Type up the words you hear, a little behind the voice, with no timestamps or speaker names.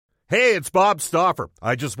Hey, it's Bob Stauffer.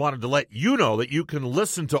 I just wanted to let you know that you can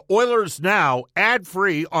listen to Oilers Now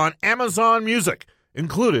ad-free on Amazon Music,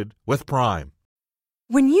 included with Prime.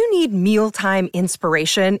 When you need mealtime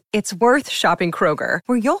inspiration, it's worth shopping Kroger,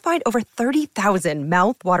 where you'll find over 30,000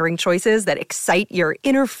 mouth-watering choices that excite your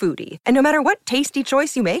inner foodie. And no matter what tasty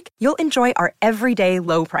choice you make, you'll enjoy our everyday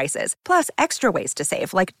low prices, plus extra ways to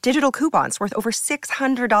save, like digital coupons worth over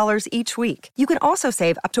 $600 each week. You can also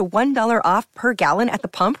save up to $1 off per gallon at the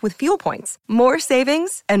pump with fuel points. More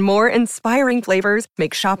savings and more inspiring flavors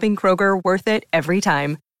make shopping Kroger worth it every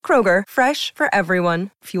time. Kroger, fresh for everyone.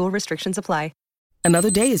 Fuel restrictions apply.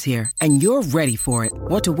 Another day is here, and you're ready for it.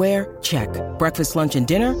 What to wear? Check. Breakfast, lunch, and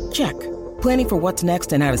dinner? Check. Planning for what's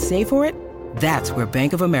next and how to save for it? That's where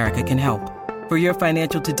Bank of America can help. For your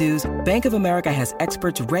financial to-dos, Bank of America has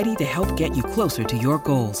experts ready to help get you closer to your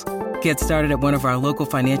goals. Get started at one of our local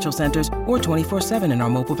financial centers or 24/7 in our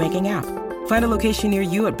mobile banking app. Find a location near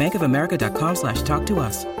you at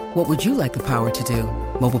bankofamerica.com/talktous. What would you like the power to do?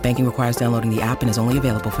 Mobile banking requires downloading the app and is only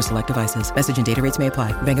available for select devices. Message and data rates may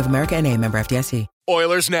apply. Bank of America N.A., member FDIC.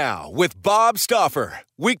 Oilers Now with Bob Stauffer.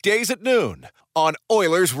 Weekdays at noon on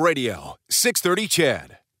Oilers Radio, 630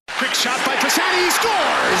 CHED. Quick shot by Pisani. He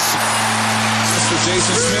scores! Mr.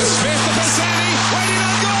 Jason Smith. Smith to Pisani. Waiting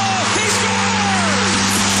on goal. He scores!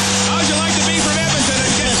 How'd you like to be from Edmonton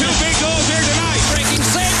and get two big goals here tonight? Breaking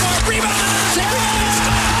save for rebound and save.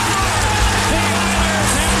 The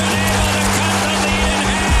Oilers have been able to cut the lead in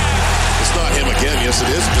half. It's not him again. Yes, it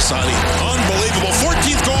is Pisani. Unbelievable.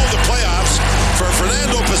 14th goal of the playoffs for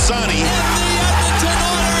Fernando Pisani. And the Edmonton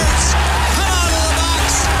Oilers come out of the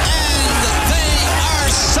box and they are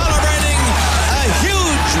celebrating a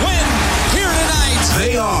huge win here tonight.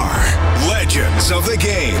 They are Legends of the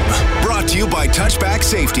Game. Brought to you by Touchback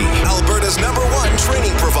Safety, Alberta's #1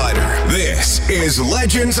 training provider. This is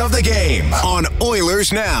Legends of the Game on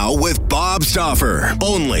Oilers Now with Bob Stauffer.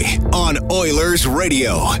 Only on Oilers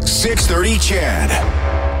Radio, 630 CHED.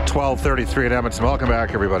 12:33 at Edmonton. Welcome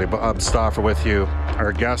back, everybody. Bob Stauffer with you.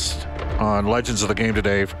 Our guest on Legends of the Game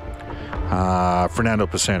today, Fernando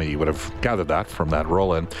Pisani. You would have gathered that from that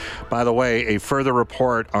roll-in. By the way, a further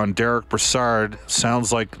report on Derek Brassard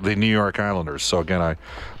sounds like the New York Islanders. So again, I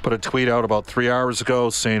put a tweet out about 3 hours ago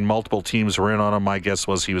saying multiple teams were in on him. My guess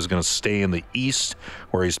was he was going to stay in the East,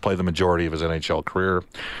 where he's played the majority of his NHL career.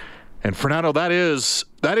 And Fernando, that is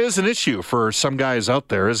an issue for some guys out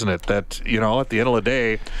there, isn't it? That, you know, at the end of the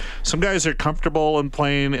day, some guys are comfortable in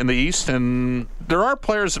playing in the East, and there are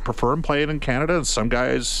players that prefer playing in Canada, and some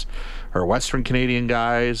guys are Western Canadian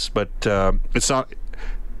guys, but it's not.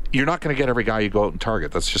 You're not going to get every guy you go out and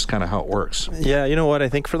target. That's just kind of how it works. Yeah, you know what? I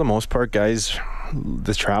think for the most part, guys,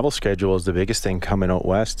 the travel schedule is the biggest thing coming out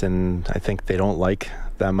west, and I think they don't like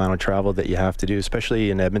the amount of travel that you have to do,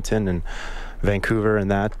 especially in Edmonton and Vancouver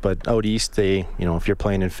and that. But out east, if you're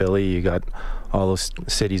playing in Philly, you got all those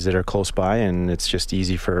cities that are close by, and it's just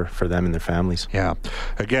easy for them and their families. Yeah.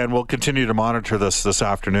 Again, we'll continue to monitor this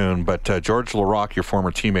afternoon, but George Larocque, your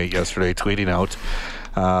former teammate yesterday, tweeting out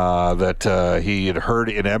that he had heard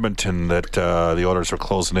in Edmonton that the Oilers were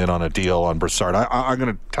closing in on a deal on Brassard. I'm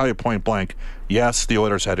going to tell you point blank, yes, the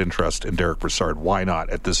Oilers had interest in Derek Brassard. Why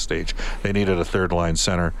not at this stage? They needed a third-line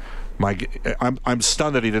center. I'm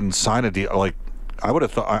stunned that he didn't sign a deal. Like, I would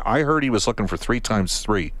have thought. I heard he was looking for 3 times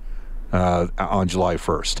 3 on July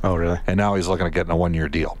 1st. Oh, really? And now he's looking at getting a 1-year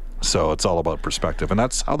deal. So it's all about perspective, and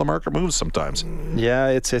that's how the market moves sometimes. Yeah,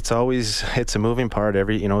 it's a moving part.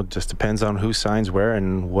 Just depends on who signs where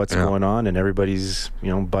and what's going on, and everybody's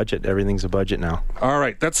budget. Everything's a budget now. All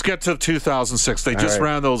right, let's get to 2006. They just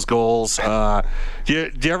ran those goals. Do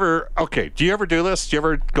you ever do this? Do you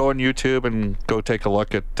ever go on YouTube and go take a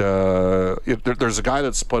look at? There's a guy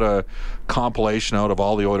that's put a compilation out of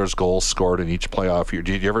all the Oilers goals scored in each playoff year.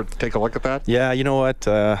 Did you ever take a look at that? Yeah, you know what?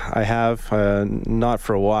 I have not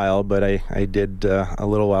for a while. But I did a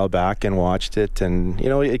little while back and watched it, and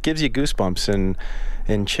it gives you goosebumps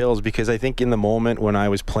and chills, because I think in the moment when I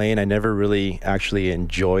was playing, I never really actually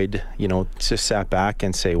enjoyed, just sat back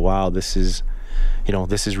and say, wow, this is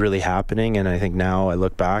really happening. And I think now I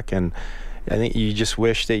look back and I think you just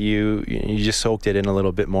wish that you just soaked it in a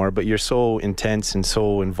little bit more, but you're so intense and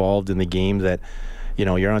so involved in the game that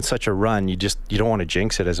you're on such a run, you don't want to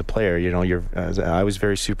jinx it as a player. I was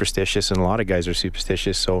very superstitious, and a lot of guys are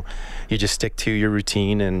superstitious, so you just stick to your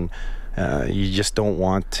routine, and you just don't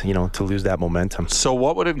want to lose that momentum. So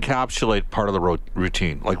what would encapsulate part of the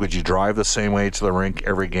routine? Like, would you drive the same way to the rink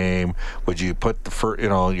every game? Would you put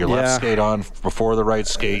your left skate on before the right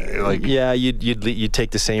skate? You'd take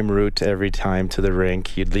the same route every time to the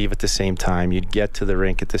rink. You'd leave at the same time. You'd get to the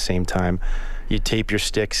rink at the same time. You tape your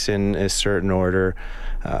sticks in a certain order.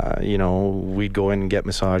 we'd go in and get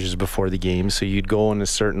massages before the game. So you'd go in a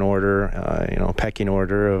certain order, pecking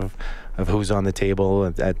order of who's on the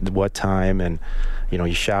table at what time, and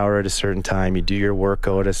you shower at a certain time, you do your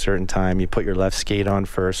workout at a certain time, you put your left skate on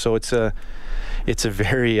first. So it's a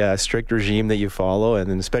very strict regime that you follow, and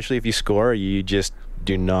then especially if you score, you just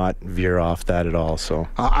do not veer off that at all. So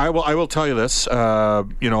I will tell you this.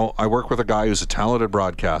 I work with a guy who's a talented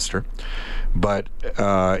broadcaster, but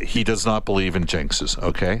he does not believe in jinxes.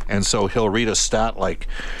 Okay, and so he'll read a stat like,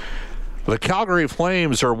 the Calgary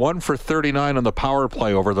Flames are 1 for 39 on the power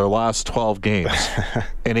play over their last 12 games.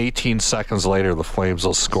 And 18 seconds later, the Flames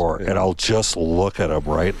will score. And I'll just look at him,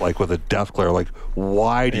 right? Like with a death glare, like,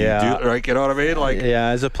 why do you do, like, you know what I mean? Like, yeah,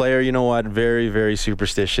 as a player, you know what? Very, very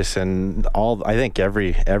superstitious. And I think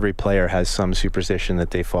every player has some superstition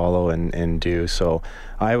that they follow and do. So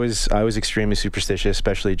I was extremely superstitious,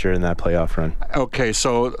 especially during that playoff run. Okay,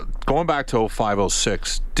 so going back to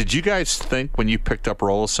 05-06, did you guys think when you picked up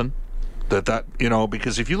Rolison that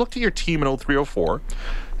because if you looked at your team in 03-04,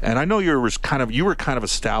 and I know you were kind of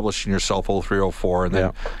establishing yourself 03-04,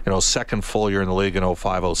 and then second full year in the league in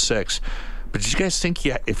 05-06. But did you guys think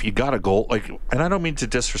if you got a goal, like, and I don't mean to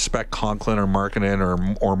disrespect Conklin or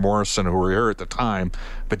Markkanen or Morrison, who were here at the time,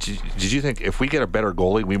 but did you think if we get a better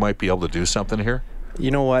goalie, we might be able to do something here? You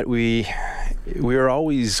know what, we were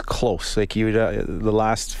always close. Like the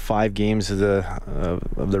last 5 games of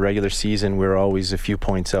the regular season, we were always a few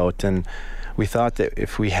points out, and we thought that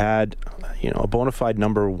if we had a bona fide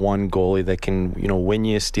number 1 goalie that can win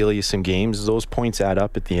you, steal you some games, those points add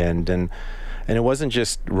up at the end. And it wasn't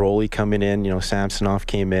just Roley coming in. Samsonov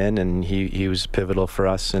came in, and he was pivotal for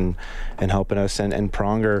us and helping us. And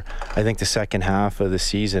Pronger, I think the second half of the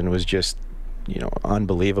season was just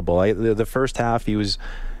unbelievable. The first half he was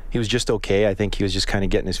just okay. I think he was just kind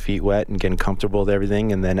of getting his feet wet and getting comfortable with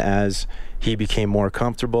everything, and then as he became more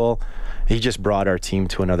comfortable, he just brought our team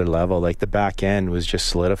to another level. Like the back end was just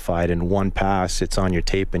solidified. In one pass, it's on your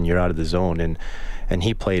tape and you're out of the zone, and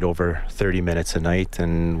he played over 30 minutes a night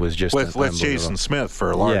and was just with Jason Smith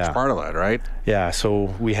for a large part of that, right? Yeah,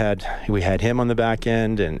 so we had him on the back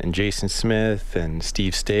end, and Jason Smith and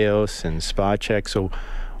Steve Staios and Spacek. So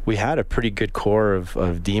we had a pretty good core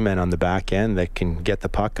of D-men on the back end that can get the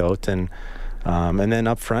puck out, and then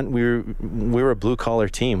up front we were a blue collar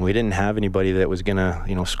team. We didn't have anybody that was gonna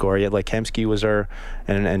score yet. Like Hemsky was our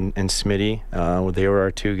and Smitty. They were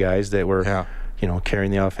our 2 guys that were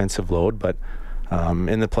carrying the offensive load. But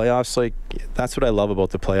in the playoffs, like, that's what I love about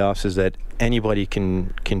the playoffs, is that anybody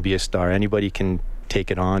can be a star. Anybody can take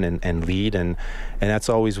it on and lead, and that's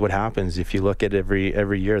always what happens. If you look at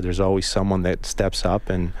every year, there's always someone that steps up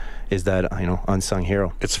and is that unsung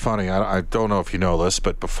hero. It's funny, I don't know if you know this,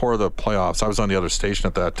 but before the playoffs, I was on the other station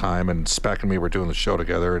at that time, and Speck and me were doing the show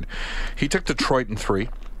together, and he took Detroit in 3.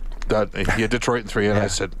 He had Detroit in 3, and I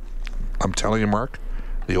said, I'm telling you, Mark,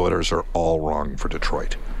 the Oilers are all wrong for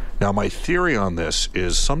Detroit. Now, my theory on this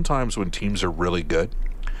is sometimes when teams are really good,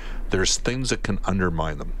 there's things that can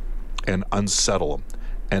undermine them and unsettle them,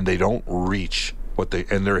 and they don't reach what they.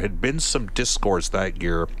 And there had been some discourse that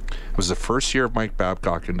year. It was the first year of Mike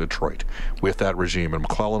Babcock in Detroit with that regime, and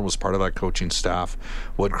McClellan was part of that coaching staff.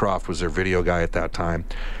 Woodcroft was their video guy at that time,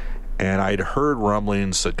 and I'd heard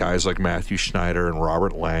rumblings that guys like Matthew Schneider and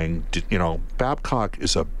Robert Lang, Babcock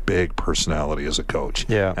is a big personality as a coach,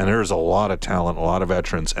 and there's a lot of talent, a lot of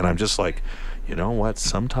veterans, and I'm just like, you know what?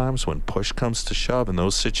 Sometimes when push comes to shove in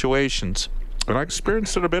those situations. And I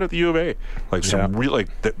experienced it a bit at the U of A, like some real,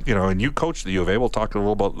 and you coached the U of A. We'll talk a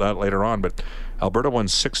little about that later on. But Alberta won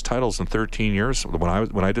 6 titles in 13 years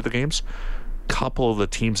when I did the games. A couple of the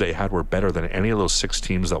teams they had were better than any of those 6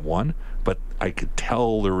 teams that won. But I could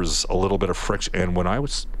tell there was a little bit of friction. And what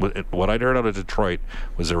I'd heard out of Detroit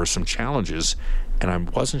was there were some challenges, and I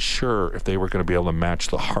wasn't sure if they were going to be able to match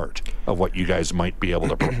the heart of what you guys might be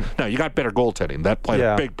able to. Now you got better goaltending. That played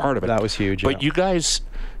a big part of it. That was huge. But you guys.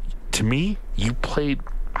 To me, you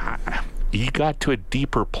got to a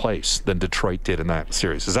deeper place than Detroit did in that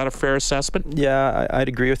series. Is that a fair assessment? Yeah, I'd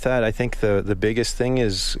agree with that. I think the biggest thing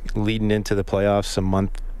is leading into the playoffs a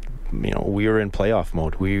month. We were in playoff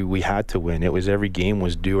mode. We had to win. It was every game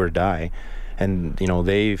was do or die, and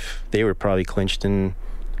they were probably clinched in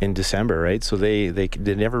December, right? So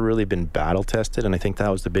they'd never really been battle tested, and I think that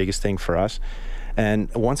was the biggest thing for us.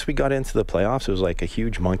 And once we got into the playoffs, it was like a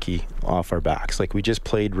huge monkey off our backs. Like, we just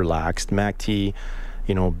played relaxed. Mac T,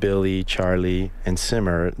 Billy, Charlie, and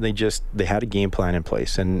Simmer, they had a game plan in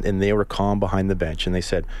place, and they were calm behind the bench, and they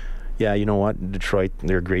said, yeah, you know what, Detroit,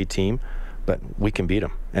 they're a great team, but we can beat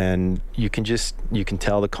them. And you can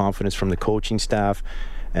tell the confidence from the coaching staff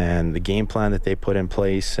and the game plan that they put in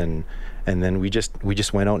place, and then we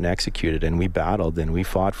just went out and executed, and we battled, and we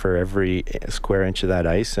fought for every square inch of that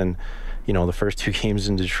ice. And the first 2 games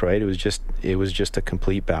in Detroit, it was just a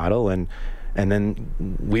complete battle, and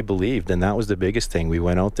then we believed, and that was the biggest thing. We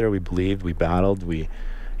went out there, we believed, we battled, we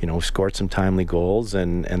scored some timely goals,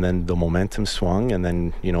 and then the momentum swung, and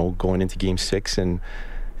then going into Game 6 and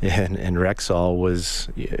Rexall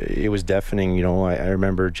was deafening. I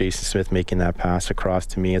remember Jason Smith making that pass across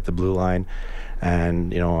to me at the blue line,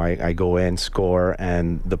 and I go in, score,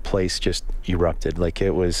 and the place just erupted. Like,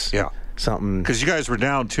 it was something. Because you guys were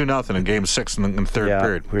down 2-0 in Game 6 in the third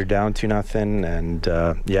period. We were down 2-0, and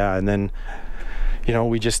and then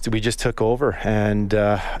we just took over, and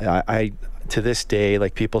I to this day,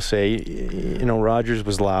 like people say, Rogers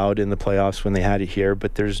was loud in the playoffs when they had it here,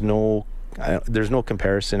 but there's no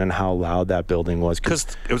comparison in how loud that building was, because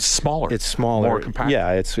it was smaller. It's smaller, more compact.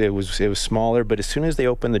 Yeah, it was smaller. But as soon as they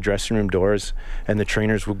opened the dressing room doors and the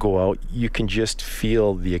trainers would go out, you can just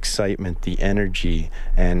feel the excitement, the energy,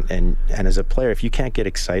 and as a player, if you can't get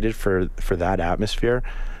excited for that atmosphere,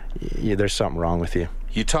 there's something wrong with you.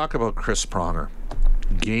 You talk about Chris Pronger,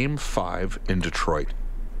 Game 5 in Detroit.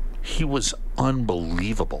 He was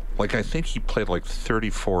unbelievable. Like, I think he played like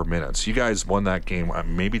 34 minutes. You guys won that game,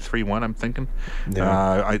 maybe 3-1, I'm thinking.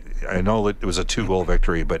 Yeah. I know that it was a 2-goal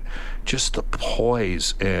victory, but just the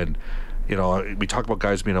poise, and we talk about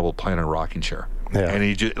guys being able to play in a rocking chair. Yeah. And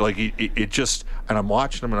and I'm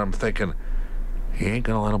watching him and I'm thinking, he ain't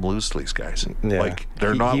gonna let him lose to these guys. Yeah. Like,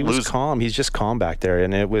 they're not losing. He was calm. He's just calm back there,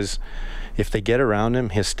 and it was, if they get around him,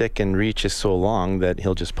 his stick and reach is so long that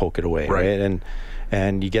he'll just poke it away, right?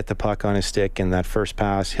 And you get the puck on his stick, and that first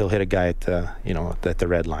pass, he'll hit a guy at the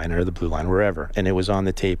red line or the blue line, wherever, and it was on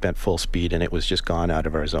the tape at full speed, and it was just gone out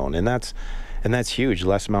of our zone, and that's huge. The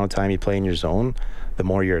less amount of time you play in your zone, the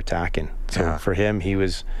more you're attacking. So for him, he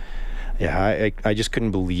was. Yeah, I just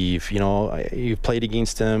couldn't believe, you played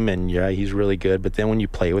against him, and he's really good, but then when you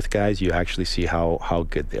play with guys, you actually see how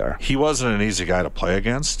good they are. He wasn't an easy guy to play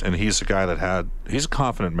against, and he's a guy he's a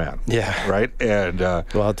confident man. Yeah. Right? And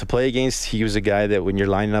well, to play against, he was a guy that when you're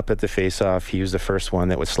lining up at the face-off, he was the first one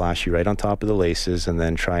that would slash you right on top of the laces and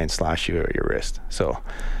then try and slash you at your wrist. So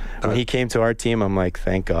when he came to our team, I'm like,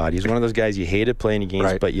 thank God. He's one of those guys you hated playing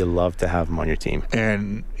against, but you love to have him on your team.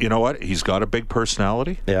 And you know what? He's got a big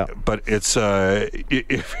personality. Yeah. But it's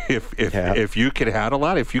if you could handle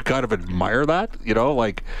that, if you kind of admire that,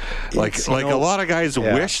 a lot of guys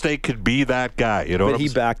wish they could be that guy. But he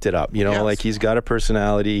backed it up. Yes. Like, he's got a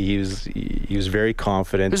personality. He was very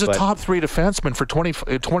confident. He's a top 3 defenseman for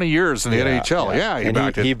 20 years in the NHL.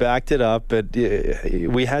 Yeah, he backed it up. But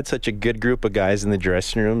we had such a good group of guys in the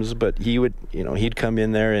dressing rooms. But he would, he'd come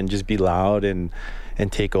in there and just be loud and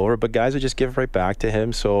take over. But guys would just give right back to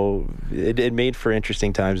him. So it made for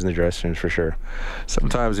interesting times in the dressing rooms for sure.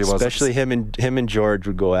 Sometimes he was, especially him and George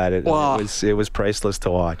would go at it. Well, it was priceless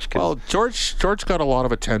to watch. Well, George got a lot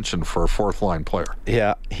of attention for a 4th line player.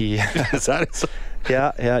 Yeah, he. Is that?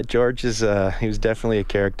 Yeah. George is. He was definitely a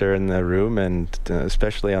character in the room, and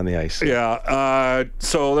especially on the ice. Yeah.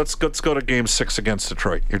 So let's go to Game 6 against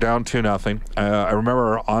Detroit. You're down 2-0. I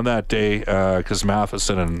remember on that day because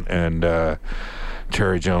Matheson and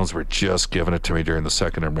Terry Jones were just giving it to me during the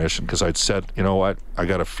second intermission, because I'd said, you know what, I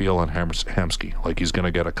got a feel on Hemsky, like he's going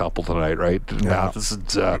to get a couple tonight, right? Yeah.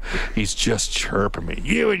 Matheson's he's just chirping me.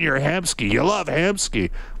 You and your Hemsky, you love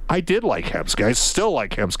Hemsky. I did like Hemsky. I still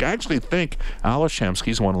like Hemsky. I actually think Ales Hemsky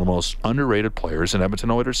is one of the most underrated players in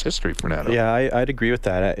Edmonton Oilers history, Fernando. Yeah, I'd agree with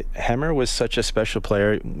that. Hemmer was such a special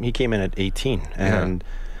player. He came in at 18, and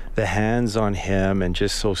the hands on him, and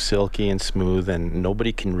just so silky and smooth, and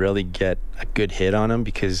nobody can really get a good hit on him,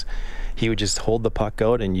 because he would just hold the puck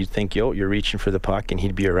out, and you'd think, you're reaching for the puck, and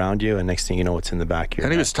he'd be around you, and next thing you know, it's in the back of your net.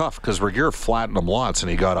 And he was tough, because Regeer flattened him lots, and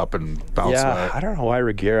he got up and bounced back. I don't know why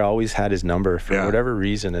Regeer always had his number for whatever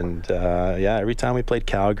reason, and every time we played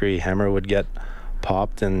Calgary, Hemmer would get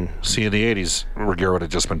popped. And see, in the 80s, Regeer would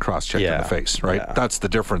have just been cross-checked in the face, right? Yeah. That's the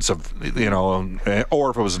difference of,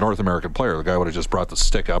 or if it was a North American player, the guy would have just brought the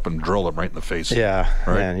stick up and drilled him right in the face. Yeah,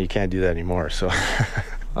 right? Man, you can't do that anymore, so...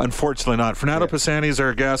 Unfortunately not. Fernando Pisani is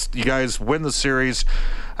our guest. You guys win the series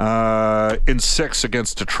in 6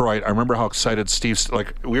 against Detroit. I remember how excited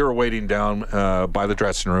we were waiting down by the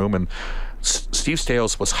dressing room, and Steve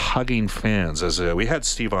Staios was hugging fans. We had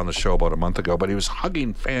Steve on the show about a month ago, but he was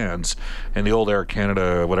hugging fans in the old Air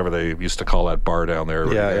Canada, whatever they used to call that bar down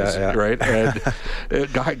there. Yeah. Right? And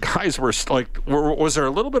guys were like, was there a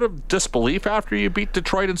little bit of disbelief after you beat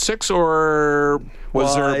Detroit in 6, or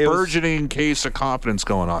was there a burgeoning case of confidence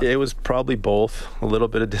going on? It was probably both. A little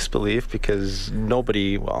bit of disbelief, because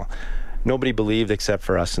nobody, nobody believed except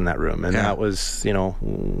for us in that room. And that was,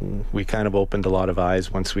 we kind of opened a lot of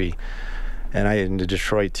eyes once we, and in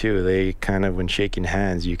Detroit too, they kind of, when shaking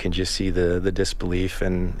hands, you can just see the disbelief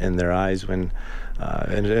in their eyes when,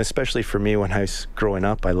 and especially for me when I was growing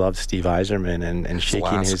up, I loved Steve Yzerman and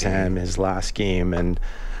shaking his hand his last game.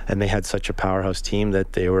 And they had such a powerhouse team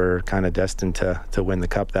that they were kind of destined to win the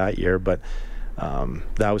cup that year. But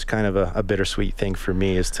that was kind of a bittersweet thing for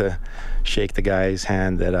me, is to shake the guy's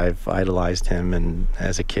hand that I've idolized him and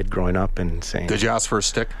as a kid growing up and saying. Did you ask for a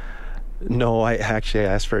stick? No, I actually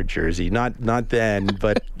asked for a jersey. Not then,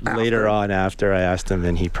 but later on after I asked him,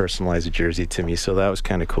 and he personalized a jersey to me. So that was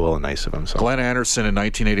kind of cool and nice of him. So. Glenn Anderson in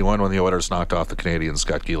 1981, when the Oilers knocked off the Canadiens,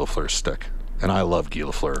 got Guy Lafleur's stick. And I loved Guy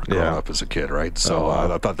Lafleur growing up as a kid, right? So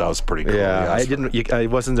I thought that was pretty cool. Yeah, I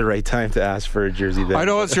wasn't the right time to ask for a jersey then. I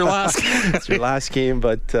know it's your last game. It's your last game,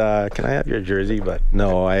 but can I have your jersey? But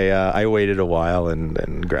no, I waited a while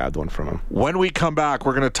and grabbed one from him. When we come back,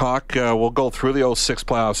 we're going to talk, we'll go through the 06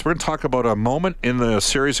 playoffs. We're going to talk about a moment in the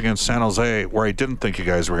series against San Jose where I didn't think you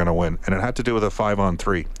guys were going to win, and it had to do with a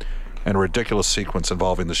 5-on-3 and a ridiculous sequence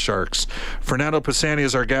involving the Sharks. Fernando Pisani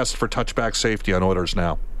is our guest for Touchback Safety on Oilers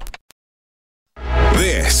Now.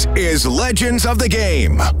 This is Legends of the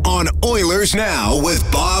Game on Oilers Now with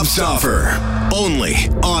Bob Stauffer. Only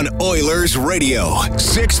on Oilers Radio,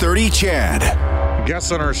 630 CHED.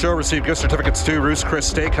 Guests on our show receive gift certificates to Ruth's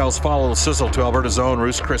Chris Steakhouse. Follow the sizzle to Alberta's own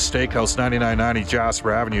Ruth's Chris Steakhouse, 9990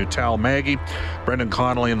 Jasper Avenue. Tell Maggie, Brendan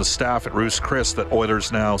Connolly, and the staff at Ruth's Chris that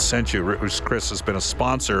Oilers Now sent you. Ruth's Chris has been a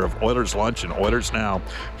sponsor of Oilers Lunch and Oilers Now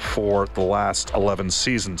for the last 11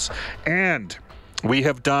 seasons. And we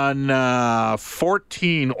have done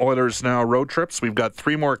 14 Oilers Now road trips. We've got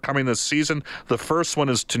 3 more coming this season. The first one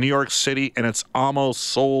is to New York City, and it's almost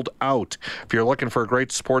sold out. If you're looking for a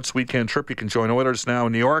great sports weekend trip, you can join Oilers Now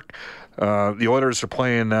in New York. The Oilers are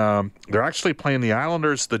playing, they're actually playing the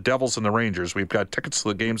Islanders, the Devils, and the Rangers. We've got tickets to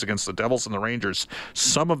the games against the Devils and the Rangers.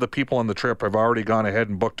 Some of the people on the trip have already gone ahead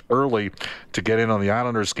and booked early to get in on the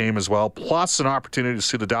Islanders game as well, plus an opportunity to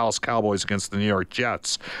see the Dallas Cowboys against the New York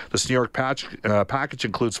Jets. This New York package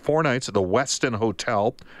includes 4 nights at the Westin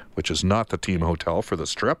Hotel, which is not the team hotel for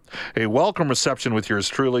this trip, a welcome reception with yours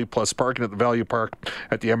truly, plus parking at the Value Park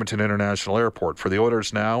at the Edmonton International Airport. For the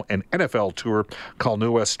Oilers Now and NFL Tour, call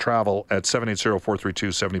New West Travel at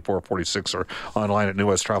 780-432-7446 or online at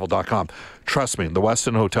newwesttravel.com. Trust me, the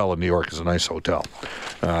Westin Hotel in New York is a nice hotel.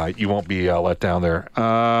 You won't be let down there.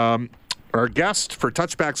 Our guest for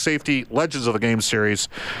Touchback Safety, Legends of the Game series,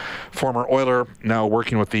 former Oiler, now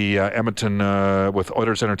working with the Edmonton, with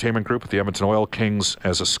Oilers Entertainment Group, with the Edmonton Oil Kings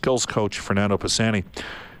as a skills coach, Fernando Pisani.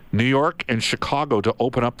 New York and Chicago to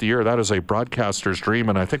open up the year. That is a broadcaster's dream,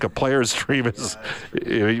 and I think a player's dream is.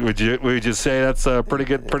 Would you say that's a pretty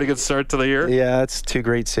good start to the year? Yeah, it's 2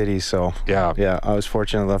 great cities. So yeah, I was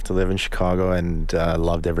fortunate enough to live in Chicago and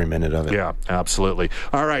loved every minute of it. Yeah, absolutely.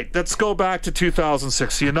 All right, let's go back to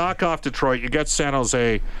 2006. You knock off Detroit, you get San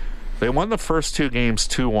Jose. They won the first 2 games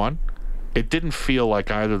 2-1. It didn't feel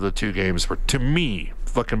like either of the 2 games were, to me,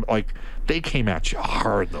 fucking like they came at you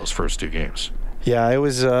hard those first 2 games. Yeah, it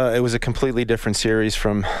was a completely different series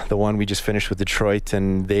from the one we just finished with Detroit,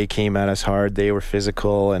 and they came at us hard. They were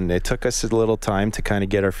physical, and it took us a little time to kind of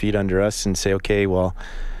get our feet under us and say, okay, well,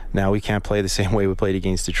 now we can't play the same way we played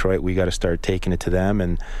against Detroit. We got to start taking it to them,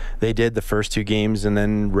 and they did the first 2 games, and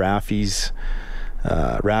then Rafi's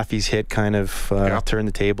hit kind of turned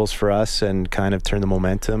the tables for us and kind of turned the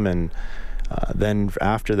momentum, and then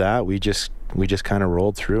after that, we just kind of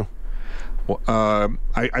rolled through. I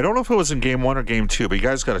don't know if it was in game 1 or game 2, but you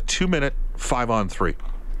guys got a 2-minute 5-on-3.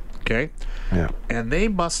 Okay? Yeah. And they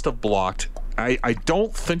must have blocked. I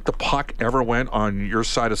don't think the puck ever went on your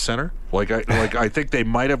side of center. I think they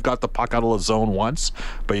might have got the puck out of the zone once,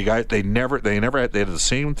 but they had the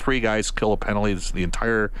same 3 guys kill a penalty the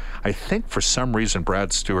entire. I think for some reason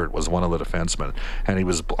Brad Stewart was one of the defensemen, and he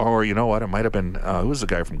was. Or you know what? It might have been. Who was the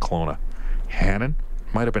guy from Kelowna? Hannon.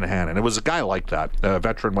 Might have been Hannon. It was a guy like that, a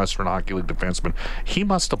veteran Western Hockey League defenseman. He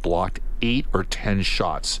must have blocked 8 or 10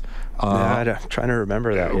 shots. I'm trying to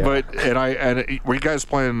remember that. Yeah. But were you guys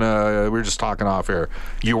playing? We were just talking off air.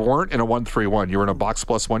 You weren't in a 1-3-1. You were in a box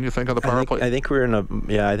plus 1. You think on the power play? I think we were in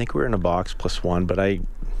a box plus 1. But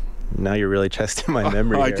now you're really testing my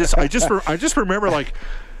memory. I just remember like,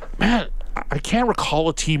 man. I can't recall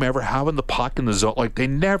a team ever having the puck in the zone. Like, they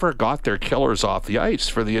never got their killers off the ice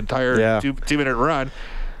for the entire 2-minute run.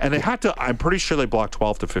 And they had to, I'm pretty sure they blocked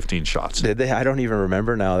 12 to 15 shots. Did they? I don't even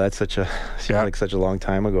remember now. That's such a long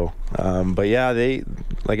time ago. But yeah, they,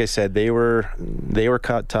 like I said, they were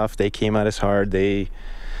cut tough. They came at us hard.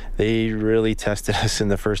 they really tested us in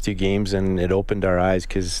the first 2 games, and it opened our eyes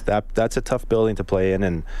because that's a tough building to play in,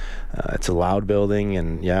 and it's a loud building,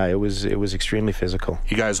 and yeah, it was extremely physical.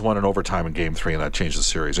 You guys won in overtime in Game 3, and that changed the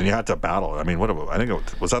series. And you had to battle. I mean, I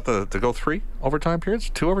think was that to go 3 overtime periods,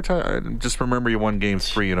 2 overtime. I just remember you won Game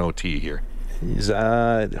 3 in OT here.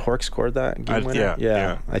 Hork scored that game winner?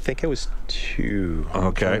 Yeah. I think it was 2. Okay.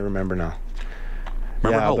 I'm trying to remember now.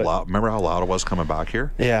 Remember how loud it was coming back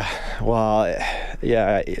here? Yeah, well,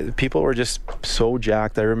 yeah, people were just so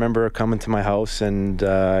jacked. I remember coming to my house and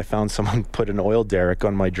I found someone put an oil derrick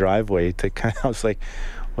on my driveway I was like,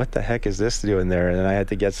 what the heck is this doing there? And I had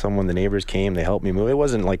to get someone. The neighbors came, they helped me move. It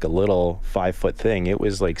wasn't like a little 5-foot thing. It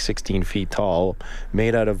was like 16 feet tall,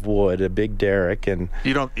 made out of wood, a big derrick. And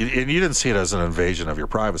you didn't see it as an invasion of your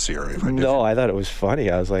privacy or anything? No, I thought it was funny.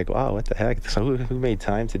 I was like, wow, what the heck? So who made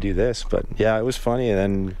time to do this? But yeah, it was funny. And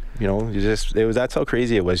then that's how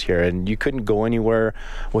crazy it was here. And you couldn't go anywhere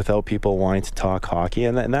without people wanting to talk hockey.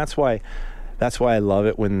 And that's why I love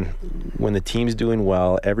it when the team's doing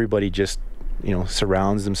well. Everybody just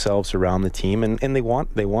surrounds themselves around the team, and they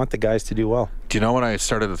want the guys to do well. Do you know when I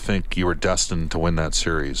started to think you were destined to win that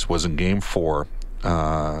series was in Game 4.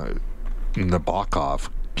 Nabokov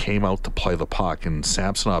came out to play the puck, and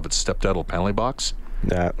Samsonov had stepped out of the penalty box.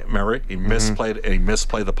 Yeah. Remember, he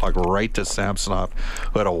misplayed the puck right to Samsonov,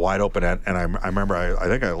 who had a wide open end. And I remember, I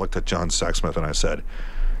think I looked at John Sexsmith and I said,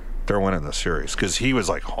 they're winning the series, because he was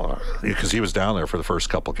like, because he was down there for the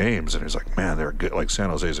first couple games, and he's like, man, they're good. Like,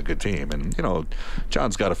 San Jose's a good team, and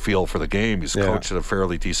John's got a feel for the game. He's coached at a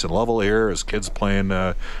fairly decent level here. His kids playing,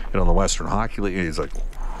 in the Western Hockey League. He's like,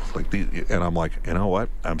 and I'm like, you know what?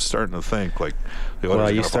 I'm starting to think like.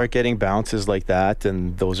 You start getting bounces like that,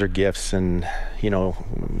 and those are gifts, and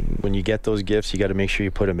when you get those gifts, you got to make sure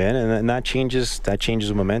you put them in, and that changes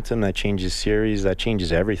momentum, that changes series, that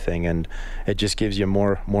changes everything, and it just gives you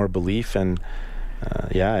more belief, and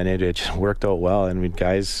it just worked out well, and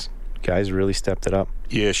guys really stepped it up.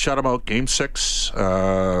 You shut him out Game 6. We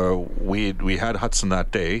had Hudson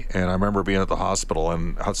that day, and I remember being at the hospital,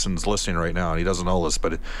 and Hudson's listening right now, and he doesn't know this,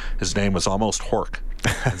 but his name was almost Hork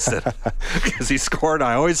instead, because he scored.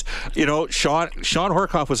 I always, Sean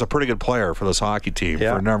Horkoff was a pretty good player for this hockey team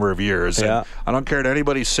for a number of years. Yeah. And I don't care what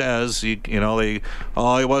anybody says. He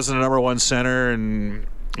wasn't a number 1 center, and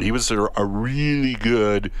he was a really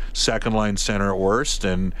good second-line center at worst,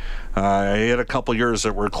 and he had a couple years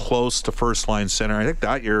that were close to first-line center. I think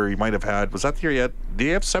that year he might have had, was that the year did he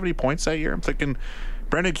have 70 points that year? I'm thinking,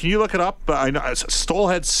 Brendan, can you look it up? I know Stoll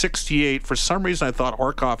had 68. For some reason, I thought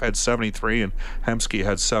Horkoff had 73 and Hemsky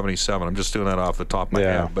had 77. I'm just doing that off the top of my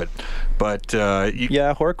head. But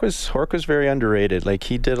Hork was very underrated. Like,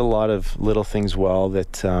 he did a lot of little things well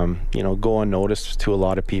that go unnoticed to a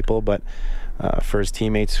lot of people, but for his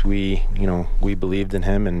teammates, we believed in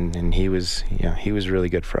him, and he was really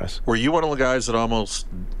good for us. Were you one of the guys that almost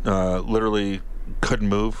literally couldn't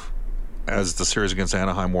move as the series against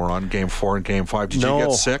Anaheim wore on, Game 4 and Game 5? Did you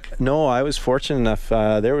get sick? No, I was fortunate enough.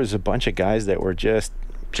 There was a bunch of guys that were just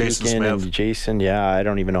Jason Smith. And Jason, I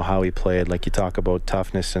don't even know how he played. Like, you talk about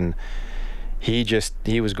toughness, and he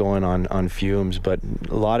was going on fumes. But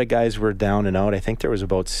a lot of guys were down and out. I think there was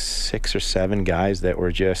about 6 or 7 guys that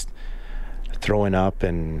were just throwing up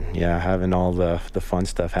and having all the fun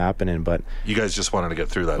stuff happening. But you guys just wanted to get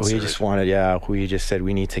through that series. We just said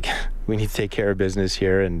we need to take care of business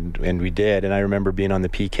here, and we did. And I remember being on the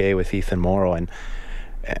PK with Ethan Morrow,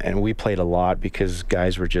 and we played a lot because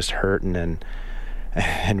guys were just hurting,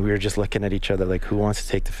 and we were just looking at each other like, who wants to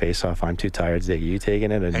take the face off? I'm too tired today. You taking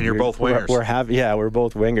it? And you're both wingers. We're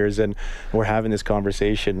both wingers, and we're having this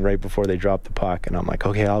conversation right before they drop the puck. And I'm like,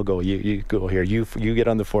 okay, I'll go. You go here. You get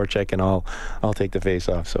on the forecheck, and I'll take the face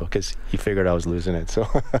off. So, because he figured I was losing it. So.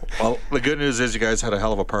 Well, the good news is you guys had a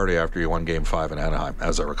hell of a party after you won Game 5 in Anaheim,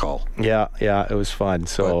 as I recall. Yeah, it was fun.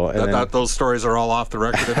 So those stories are all off the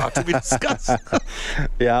record and not to be discussed.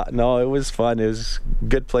 Yeah, no, it was fun. It was a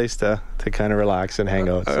good place to kind of relax and hang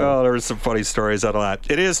out. So. There were some funny stories out of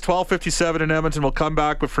that. It is 12:57 in Edmonton. We'll come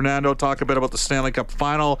back with Fernando, talk a bit about the Stanley Cup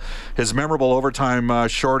Final, his memorable overtime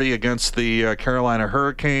shorty against the Carolina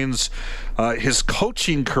Hurricanes, his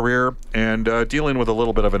coaching career, and dealing with a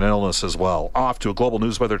little bit of an illness as well. Off to a global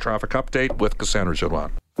news weather traffic update with Cassandra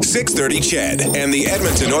Jodoin. 6:30 CHED and the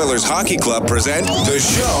Edmonton Oilers Hockey Club present the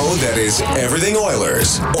show that is everything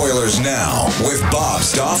Oilers. Oilers Now with Bob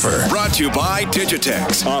Stauffer. Brought to you by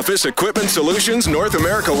Digitex. Office Equipment Solutions North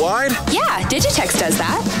America wide? Yeah, Digitex does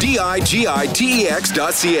that. digitex.ca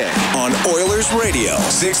on Oilers Radio.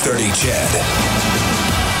 6:30 CHED.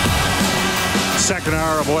 Second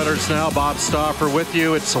hour of Oilers Now. Bob Stauffer with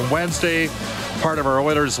you. It's a Wednesday, part of our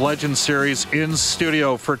Oilers Legends series. In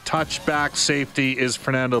studio for touchback safety is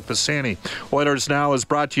Fernando Pisani. Oilers Now is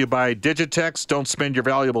brought to you by Digitex. Don't spend your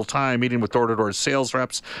valuable time meeting with door-to-door sales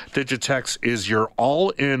reps. Digitex is your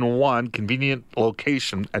all-in-one convenient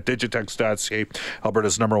location at digitex.ca,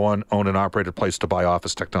 Alberta's #1 owned and operated place to buy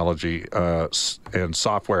office technology and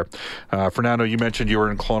software. Fernando, you mentioned you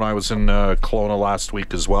were in Kelowna. I was in Kelowna last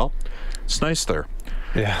week as well. It's nice there.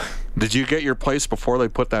 Yeah. Did you get your place before they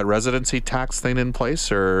put that residency tax thing in place,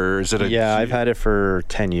 or is it Yeah, I've had it for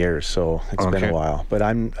 10 years, so it's been a while. But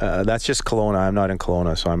I'm that's just Kelowna. I'm not in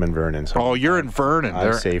Kelowna, so I'm in Vernon. So you're in Vernon.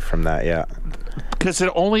 I'm safe from that, yeah. Because it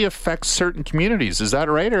only affects certain communities. Is that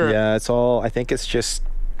right? Or? Yeah, it's all. I think it's just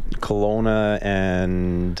Kelowna,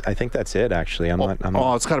 and I think that's it. Actually, I'm not.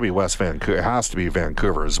 It's got to be West Vancouver. It has to be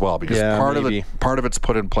Vancouver as well, because part of it's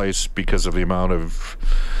put in place because of the amount of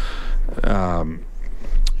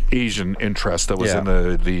Asian interest that was in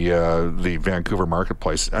the Vancouver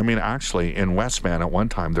marketplace. I mean, actually, in West Van at one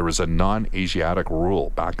time there was a non-Asiatic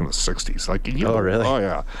rule back in the '60s. Like, really? Oh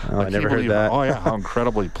yeah. I never heard that. Oh yeah, how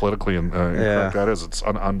incredibly politically incorrect that is. It's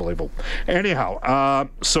unbelievable. Anyhow,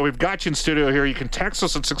 so we've got you in studio here. You can text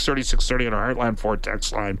us at 630 on our Heartland Ford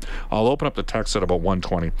text line. I'll open up the text at about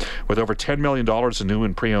 1:20. With over $10 million in new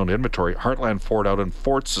and pre-owned inventory, Heartland Ford out in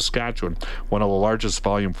Fort Saskatchewan, one of the largest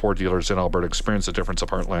volume Ford dealers in Alberta. Experience the difference of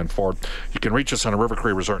Heartland Ford. You can reach us on a River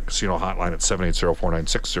Cree Resort and Casino hotline at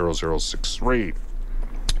 780-496-0063.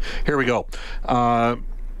 Here we go.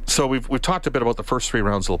 So we've talked a bit about the first 3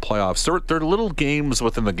 rounds of the playoffs. They're little games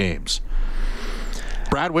within the games.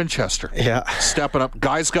 Brad Winchester, stepping up.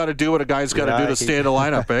 Guy's got to do what a guy's got to do to stay in the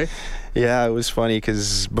lineup, eh? Yeah, it was funny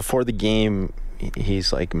because before the game,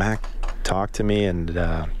 he's like, Mac, talk to me, and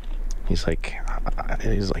he's like,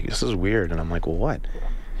 this is weird, and I'm like, well, what?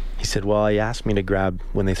 He said, well, he asked me to grab,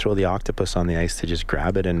 when they throw the octopus on the ice, to just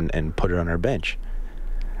grab it and put it on our bench.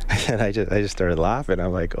 And I just started laughing.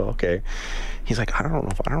 I'm like, oh, okay. He's like, I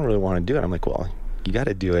don't really want to do it. I'm like, well, you got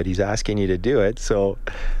to do it. He's asking you to do it. So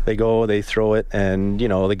they throw it, and,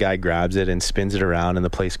 the guy grabs it and spins it around, and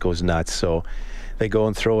the place goes nuts. So they go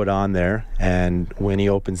and throw it on there, and when he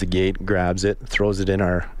opens the gate, grabs it, throws it in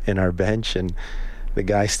our bench, and the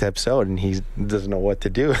guy steps out and he doesn't know what to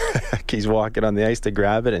do. He's walking on the ice to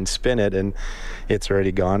grab it and spin it, and it's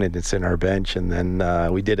already gone and it's in our bench. And then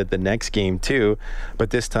we did it the next game too,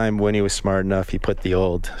 but this time when he was smart enough, he put the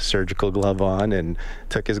old surgical glove on and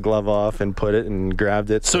took his glove off and put it and grabbed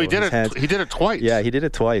it. So he did it. He did it twice. Yeah, he did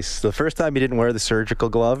it twice. The first time he didn't wear the surgical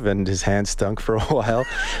glove and his hand stunk for a while.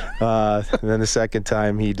 And then the second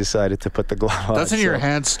time he decided to put the glove on. Doesn't your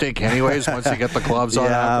hand stink anyways once you get the gloves on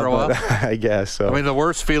after a while? I guess so. I mean, the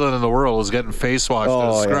worst feeling in the world is getting face washed in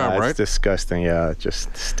a scrum, right? It's disgusting. Yeah, it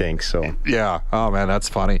just stinks. So. Yeah. Oh man, that's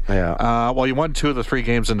funny. Yeah. Well, you won 2 of the 3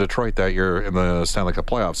 games in Detroit that year in the Stanley Cup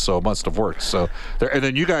playoffs, so it must have worked. So, and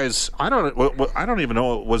then you guys, I don't even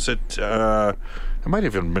know. Was it? It might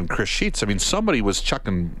have even been Chris Sheets. I mean, somebody was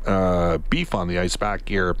chucking beef on the ice back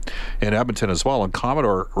here in Edmonton as well, and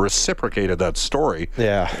Commodore reciprocated that story.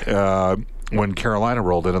 Yeah. When Carolina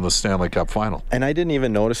rolled in the Stanley Cup final. And I didn't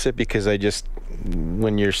even notice it because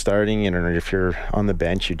when you're starting and if you're on the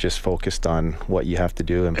bench, you're just focused on what you have to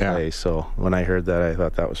do and play. So when I heard that, I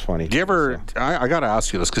thought that was funny. Do you ever, I got to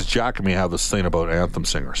ask you this, because Jack and me have this thing about anthem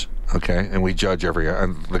singers, okay? And we judge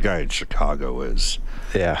and the guy in Chicago is...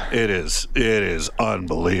 Yeah. It is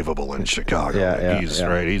unbelievable in Chicago.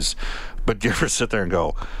 But do you ever sit there and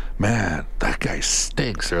go, man, that guy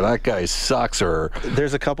stinks, or that guy sucks, or...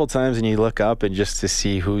 There's a couple times when you look up and just to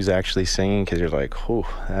see who's actually singing, because you're like,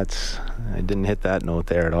 I didn't hit that note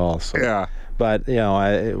there at all. So. Yeah. But,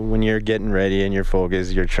 when you're getting ready and you're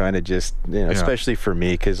focused, you're trying to just, especially for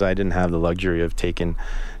me, because I didn't have the luxury of taking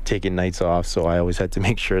nights off, so I always had to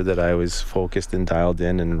make sure that I was focused and dialed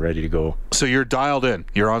in and ready to go. So you're dialed in.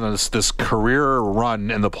 You're on this career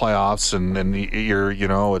run in the playoffs, and you're,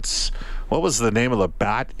 it's... What was the name of the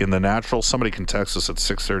bat in the Natural? Somebody can text us at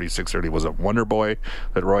 630. Was it Wonder Boy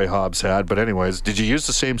that Roy Hobbs had? But anyways, did you use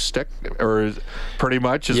the same stick, or pretty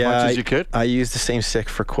much as much as you could? I used the same stick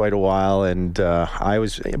for quite a while, and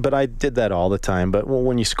but I did that all the time. But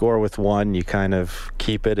when you score with one, you kind of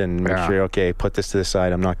keep it and make sure, okay, put this to the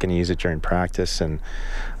side. I'm not going to use it during practice, and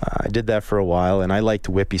I did that for a while. And I liked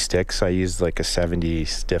whippy sticks. I used like a 70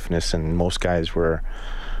 stiffness, and most guys were...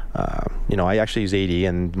 I actually use 80,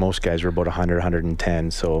 and most guys were about 100,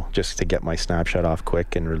 110, so just to get my snapshot off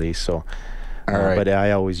quick and release. So, all right. But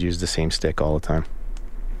I always use the same stick all the time.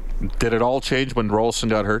 Did it all change when Rolston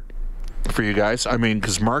got hurt for you guys? I mean,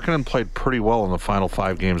 because Markkanen played pretty well in the final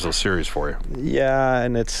 5 games of the series for you. Yeah,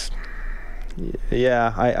 and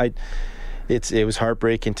Yeah, it was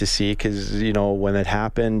heartbreaking to see, because when it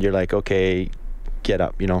happened, you're like, okay, get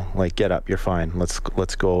up, get up, you're fine, let's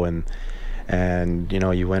go. And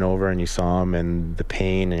you went over and you saw him, and the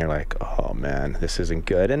pain, and you're like, oh man, this isn't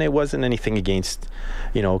good. And it wasn't anything against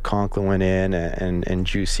Conklin went in and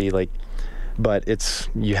Juicy, but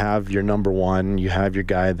you have your number one, you have your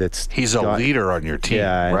guy he's a leader on your team,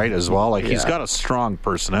 right, as well. He's got a strong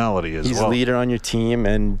personality as well. He's a leader on your team,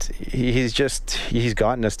 and he's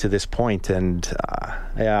gotten us to this point. And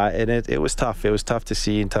and it was tough. It was tough to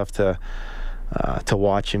see and tough to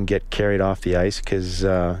watch him get carried off the ice, because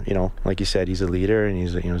like you said, he's a leader, and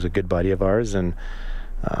he's a good buddy of ours. And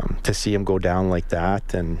to see him go down like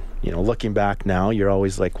that, and looking back now, you're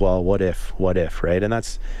always like, well, what if, right? And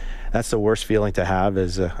that's the worst feeling to have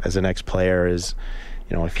as an ex-player is,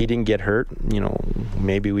 if he didn't get hurt,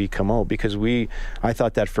 maybe we come out, because I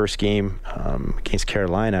thought that first game against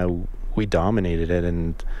Carolina, we dominated it,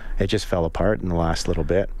 and it just fell apart in the last little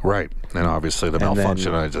bit. Right. And obviously the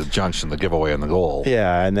malfunction at the junction, the giveaway and the goal.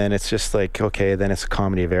 Yeah, and then it's just like, okay, then it's a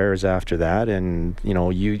comedy of errors after that. And,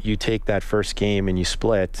 you take that first game and you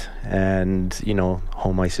split, and,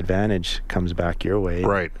 home ice advantage comes back your way.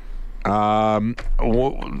 Right.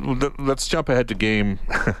 Let's jump ahead to game.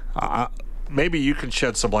 Maybe you can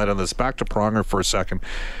shed some light on this. Back to Pronger for a second.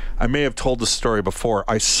 I may have told this story before.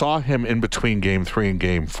 I saw him in between Game 3 and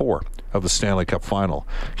Game 4 of the Stanley Cup Final.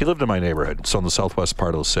 He lived in my neighborhood, so in the southwest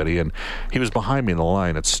part of the city, and he was behind me in the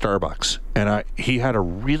line at Starbucks. And he had a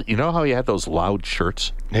really, how he had those loud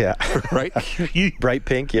shirts? Yeah. Right? Bright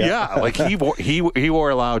pink, yeah. Yeah, he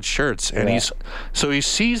wore loud shirts, and he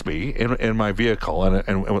sees me in my vehicle,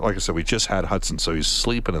 and like I said, we just had Hudson, so he's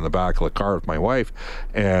sleeping in the back of the car with my wife,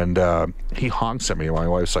 and he honks at me, and my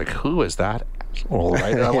wife's like, who is that? Well,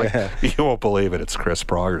 right? And I'm like, you won't believe it, it's Chris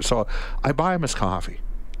Pronger. So I buy him his coffee.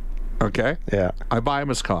 Okay? Yeah. I buy him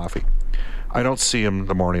his coffee. I don't see him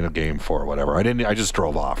the morning of Game 4 or whatever. I just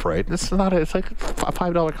drove off, right? It's like a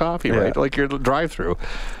 $5 coffee, right? Like your drive-through.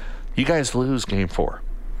 You guys lose Game 4.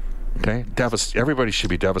 Okay? Everybody should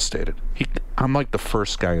be devastated. I'm like the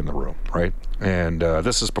first guy in the room, right? And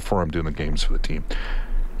this is before I'm doing the games for the team.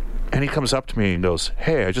 And he comes up to me and goes,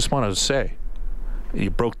 hey, I just wanted to say, you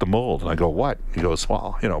broke the mold. And I go, what? He goes,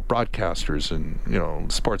 well, broadcasters and,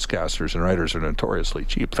 sportscasters and writers are notoriously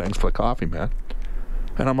cheap. Thanks for the coffee, man.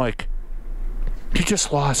 And I'm like, you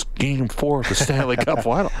just lost Game 4 of the Stanley Cup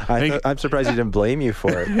Final. I'm surprised he didn't blame you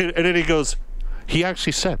for it. And then he goes, he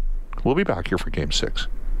actually said, we'll be back here for Game 6.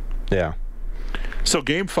 Yeah. So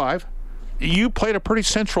Game 5, you played a pretty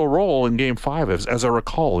central role in Game 5, as I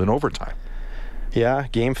recall, in overtime. Yeah,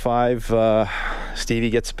 Game 5, Stevie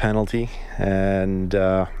gets a penalty, and,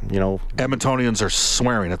 Edmontonians are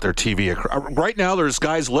swearing at their TV. Right now, there's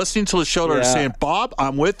guys listening to the show that are saying, Bob,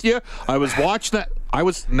 I'm with you. I was watching that. I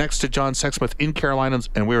was next to John Sexsmith in Carolina,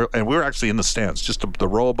 and we were actually in the stands, just the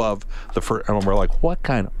row above the first, and we're like, what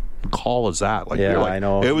kind of call is that? Like, I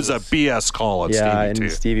know. It was a BS call on Stevie, and too.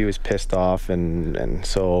 Stevie was pissed off, and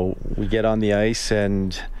so we get on the ice,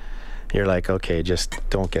 and you're like, okay, just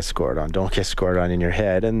don't get scored on. Don't get scored on in your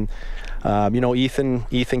head. And,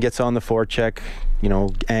 Ethan gets on the forecheck,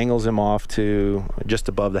 angles him off to just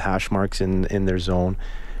above the hash marks in their zone.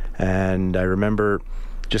 And I remember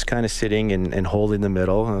just kind of sitting and holding the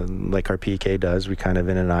middle, like our PK does. We kind of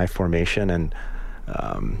in an I formation, and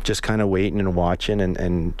just kind of waiting and watching.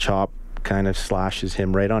 And Chop kind of slashes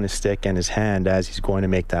him right on his stick and his hand as he's going to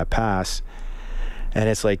make that pass. And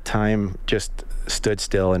it's like time just stood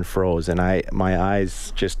still and froze, and my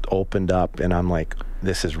eyes just opened up, and I'm like,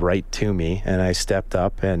 this is right to me. And I stepped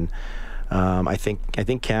up, and I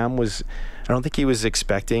think Cam was, I don't think he was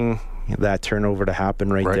expecting that turnover to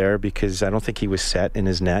happen right there, because I don't think he was set in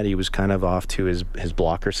his net. He was kind of off to his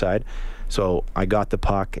blocker side. So I got the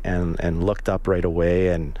puck and looked up right away,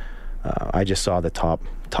 and I just saw the top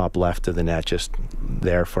left of the net just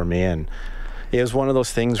there for me. And it was one of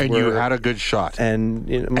those things and where... you had a good shot. And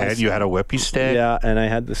you had a whippy stick. Yeah, and I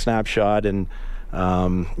had the snapshot, and,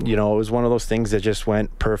 it was one of those things that just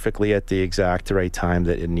went perfectly at the exact right time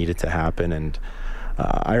that it needed to happen. And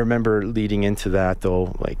I remember leading into that,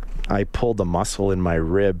 though, like, I pulled a muscle in my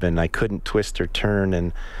rib, and I couldn't twist or turn,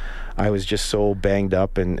 and I was just so banged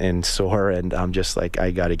up and sore, and I'm just like,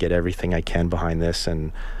 I got to get everything I can behind this.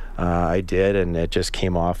 And I did, and it just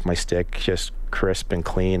came off my stick just crisp and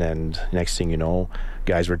clean, and next thing you know,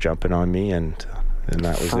 guys were jumping on me, and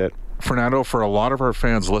that was it. Fernando, for a lot of our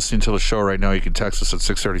fans listening to the show right now, you can text us at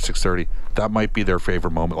 630. That might be their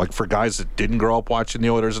favorite moment. Like for guys that didn't grow up watching the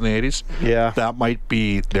Oilers in the 80s, that might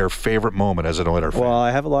be their favorite moment as an Oiler fan. Well,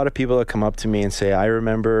 I have a lot of people that come up to me and say, I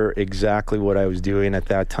remember exactly what I was doing at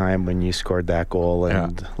that time when you scored that goal.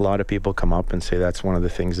 And a lot of people come up and say that's one of the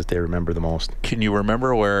things that they remember the most. Can you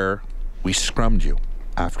remember where we scrummed you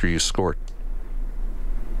after you scored?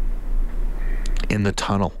 In the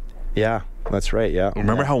tunnel. Yeah, that's right, yeah.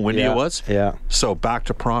 Remember how windy it was? Yeah. So back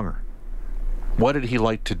to Pronger. What did he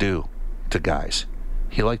like to do to guys?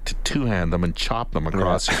 He liked to two-hand them and chop them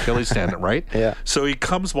across the Achilles tendon, right? Yeah. So he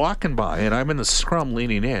comes walking by, and I'm in the scrum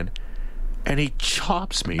leaning in, and he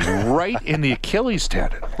chops me right in the Achilles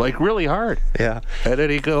tendon, like really hard. Yeah. And then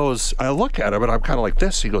he goes, I look at him, and I'm kind of like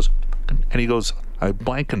this. He goes, I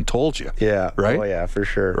blank and told you. Yeah. Right? Oh, yeah, for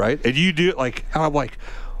sure. Right? And you do it like, and I'm like,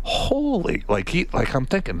 holy, I'm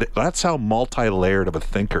thinking that's how multi-layered of a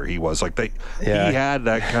thinker he was. Like he had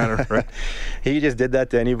that kind of. Right? He just did that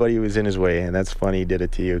to anybody who was in his way, and that's funny he did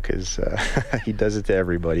it to you because he does it to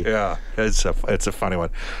everybody. Yeah, it's a funny one.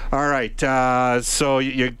 All right, so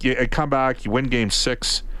you come back, you win Game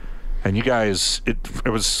 6, and you guys it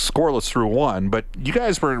was scoreless through 1, but you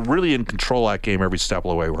guys were really in control that game every step of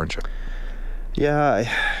the way, weren't you? Yeah,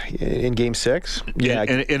 in Game 6. Yeah,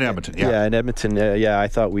 in Edmonton. Yeah, in Edmonton. I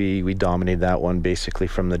thought we dominated that one basically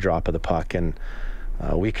from the drop of the puck, and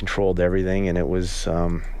we controlled everything. And it was,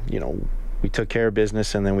 we took care of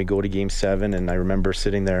business, and then we go to Game 7. And I remember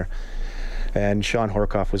sitting there, and Sean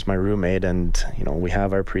Horkoff was my roommate, and we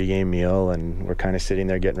have our pregame meal, and we're kind of sitting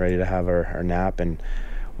there getting ready to have our nap, and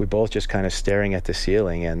we both just kind of staring at the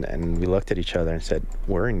ceiling, and we looked at each other and said,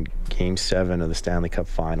 "We're in Game 7 of the Stanley Cup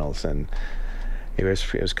Finals," and it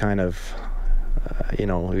was kind of,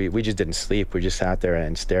 we just didn't sleep. We just sat there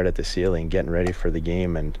and stared at the ceiling, getting ready for the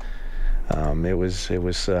game, and it was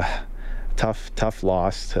a tough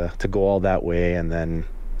loss to go all that way and then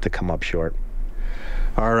to come up short.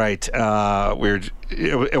 All right,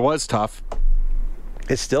 it was tough.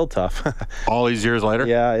 It's still tough. All these years later?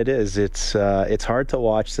 Yeah, it is. It's hard to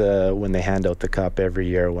watch when they hand out the cup every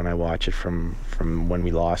year. When I watch it from when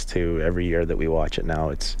we lost to every year that we watch it now,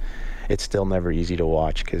 it's still never easy to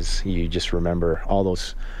watch because you just remember all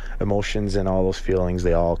those emotions and all those feelings.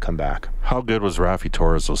 They all come back. How good was Raffi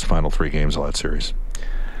Torres those final 3 games of that series?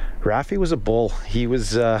 Raffi was a bull. He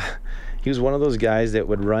was one of those guys that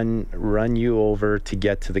would run you over to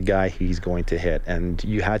get to the guy he's going to hit, and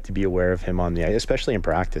you had to be aware of him on the ice, especially in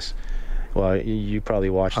practice. Well, you probably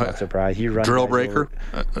watched lots of practice. He run drill breaker,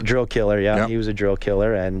 drill killer. Yeah, yep. He was a drill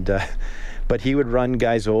killer, and but he would run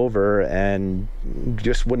guys over and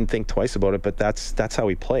just wouldn't think twice about it. But that's how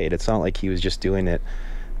he played. It's not like he was just doing it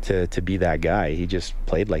to be that guy. He just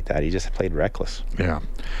played like that. He just played reckless. Yeah.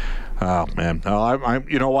 Oh man, I'm.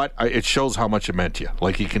 You know what? It shows how much it meant to you.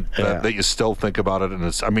 Like you can that you still think about it, and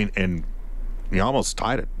it's. I mean, and you almost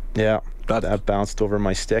tied it. Yeah, that bounced over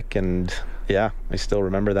my stick, and I still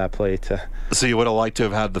remember that play. So you would have liked to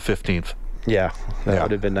have had the 15th. Yeah, that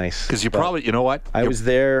would have been nice. Because you probably, you know what? I was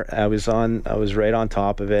there. I was right on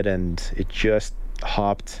top of it, and it just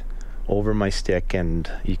hopped over my stick,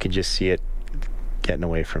 and you could just see it getting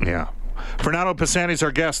away from me. Yeah. Fernando Pisani's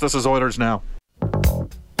our guest. This is Oilers Now.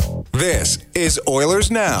 This is Oilers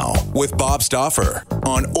Now with Bob Stauffer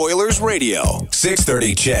on Oilers Radio,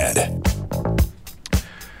 630 CHED.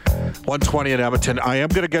 1:20 in Edmonton. I am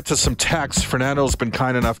going to get to some texts. Fernando's been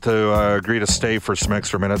kind enough to agree to stay for some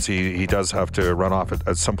extra minutes. He does have to run off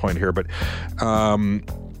at some point here. But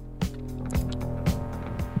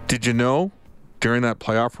did you know during that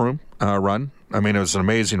playoff run, I mean, it was an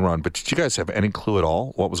amazing run, but did you guys have any clue at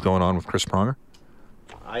all what was going on with Chris Pronger?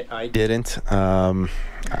 I didn't.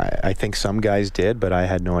 I think some guys did, but I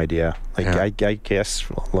had no idea. I guess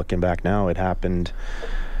looking back now, it happened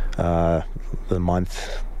the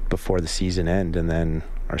month before the season end, and then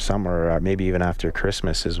or summer, or maybe even after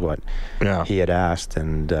Christmas is what he had asked.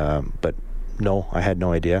 And but no, I had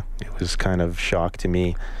no idea. It was kind of shock to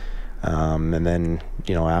me. And then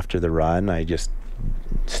after the run, I just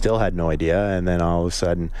still had no idea. And then all of a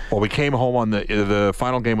sudden, we came home on the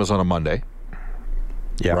final game was on a Monday.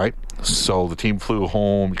 Yeah. Right? So the team flew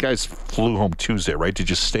home. You guys flew home Tuesday, right? Did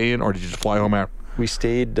you stay in or did you fly home after? We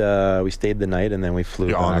stayed the night, and then we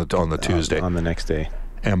flew back on the Tuesday. On the next day.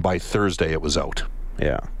 And by Thursday it was out.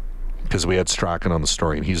 Yeah. Because we had Strachan on the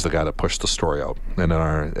story, and he's the guy that pushed the story out. And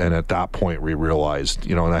at that point we realized,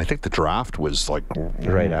 and I think the draft was like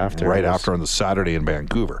right after on the Saturday in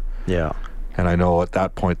Vancouver. Yeah. And I know at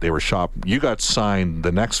that point they were shopping. You got signed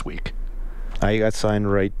the next week. I got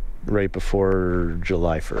signed right right before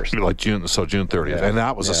July 1st. Like June 30th. Yeah. And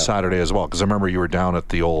that was a Saturday as well, because I remember you were down at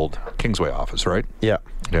the old Kingsway office, right? Yeah.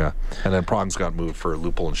 Yeah. And then Prongs got moved for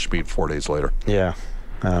Lupul and Schmid 4 days later. Yeah.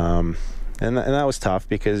 And that was tough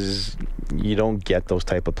because you don't get those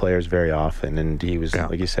type of players very often. And he was,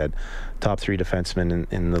 like you said, top 3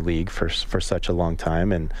 defenseman in the league for such a long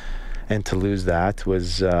time. And to lose that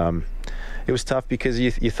was, it was tough because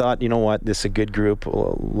you thought, you know what, this is a good group.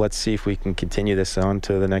 Well, let's see if we can continue this on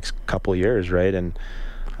to the next couple of years, right? And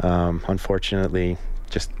unfortunately,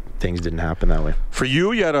 just things didn't happen that way. For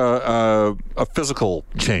you, you had a physical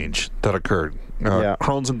change that occurred.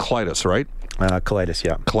 Crohn's and colitis, right? Colitis,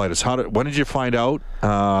 yeah. Colitis. When did you find out?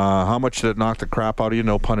 How much did it knock the crap out of you?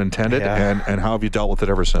 No pun intended. Yeah. And how have you dealt with it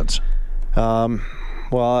ever since?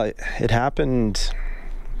 Well, it happened.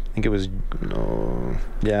 I think it was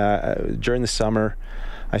during the summer.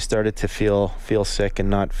 I started to feel sick and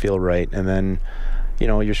not feel right, and then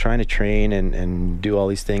you're trying to train and do all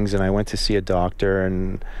these things, and I went to see a doctor,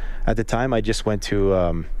 and at the time I just went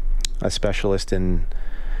to a specialist in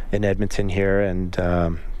Edmonton here,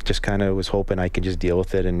 and just kind of was hoping I could just deal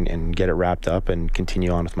with it and get it wrapped up and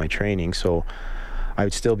continue on with my training. So I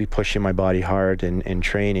would still be pushing my body hard in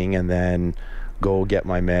training, and then go get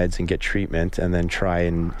my meds and get treatment, and then try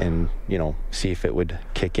and see if it would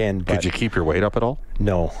kick in. But could you keep your weight up at all?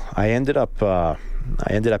 No. I ended up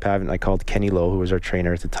having, I called Kenny Lowe, who was our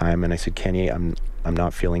trainer at the time, and I said, Kenny, I'm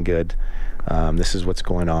not feeling good. This is what's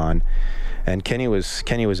going on. And Kenny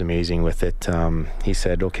was amazing with it. He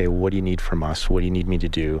said, okay, what do you need from us? What do you need me to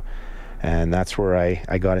do? And that's where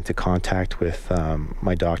I got into contact with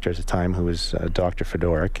my doctor at the time, who was Dr.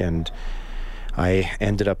 Fedorik, and I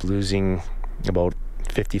ended up losing about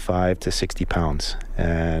 55 to 60 pounds.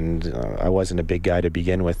 And I wasn't a big guy to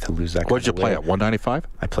begin with to lose that. What did you play at, 195?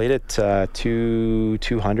 I played at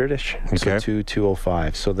 200-ish, okay. So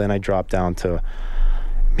 205. So then I dropped down to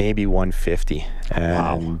maybe 150,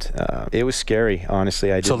 and it was scary,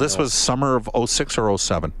 honestly. So this was summer of 06 or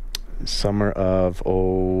 07? Summer of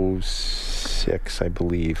 06, I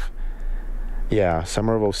believe. Yeah,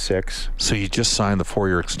 summer of 06. So you just signed the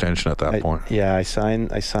 4-year extension at that point? Yeah, I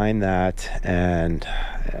signed that, and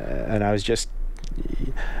I was just,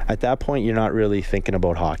 at that point, you're not really thinking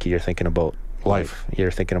about hockey. You're thinking about life.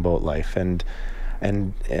 You're thinking about life, and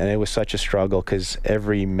it was such a struggle because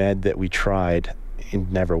every med that we tried, it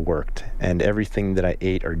never worked, and everything that I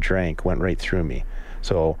ate or drank went right through me.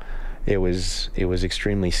 So it was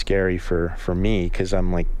extremely scary for me, because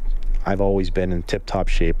I'm like, I've always been in tip-top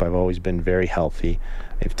shape. I've always been very healthy.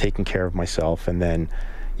 I've taken care of myself, and then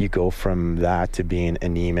you go from that to being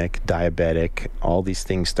anemic, diabetic. All these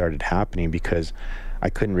things started happening because I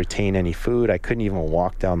couldn't retain any food. I couldn't even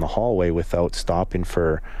walk down the hallway without stopping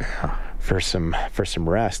for some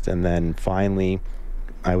rest. And then finally,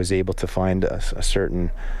 I was able to find a certain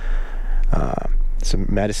some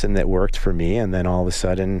medicine that worked for me, and then all of a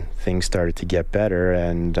sudden things started to get better,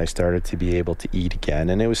 and I started to be able to eat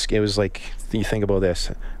again. And it was like, you think about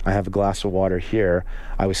this, I have a glass of water here.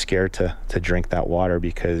 I was scared to drink that water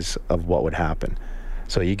because of what would happen.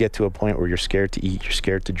 So you get to a point where you're scared to eat, you're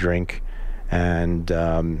scared to drink, and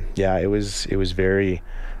it was very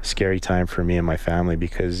scary time for me and my family,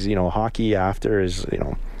 because hockey after is,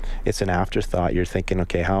 it's an afterthought. You're thinking,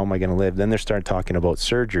 okay, how am I going to live? Then they start talking about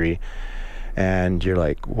surgery, and you're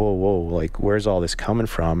like, whoa, like, where's all this coming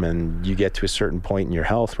from? And you get to a certain point in your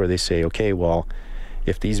health where they say, okay, well,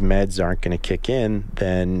 if these meds aren't going to kick in,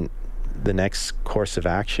 then the next course of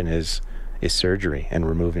action is surgery and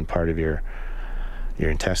removing part of your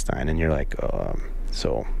intestine. And you're like,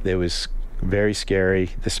 so it was very scary.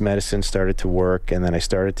 This medicine started to work, and then I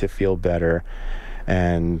started to feel better.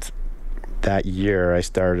 And that year I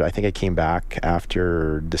think I came back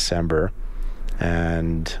after December,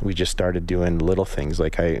 and we just started doing little things.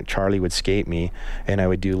 Like Charlie would skate me, and I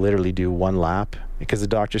would literally do one lap, because the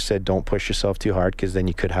doctor said don't push yourself too hard, because then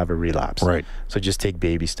you could have a relapse. Right. So just take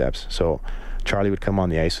baby steps. So Charlie would come on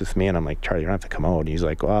the ice with me, and I'm like, Charlie, you don't have to come out. And he's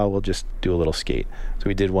like, well, we'll just do a little skate. So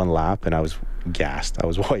we did one lap, and I was gassed. I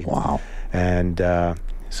was white. Wow. And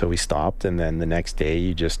so we stopped, and then the next day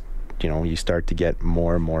you just, you start to get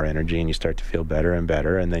more and more energy, and you start to feel better and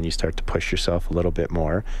better, and then you start to push yourself a little bit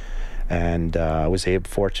more. And I was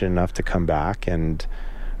fortunate enough to come back, and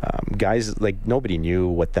guys, like, nobody knew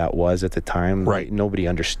what that was at the time. Right. Like, nobody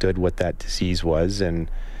understood what that disease was.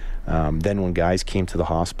 And then when guys came to the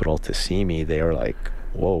hospital to see me, they were like,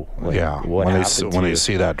 whoa, like, what happened when they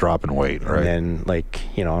see that drop in weight, right? And like,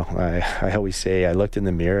 I always say I looked in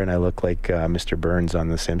the mirror and I looked like Mr. Burns on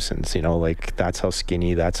The Simpsons, like, that's how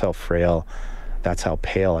skinny, that's how frail, that's how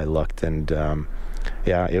pale I looked. And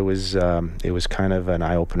yeah, it was kind of an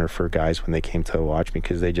eye opener for guys when they came to watch me,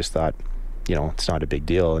 because they just thought, it's not a big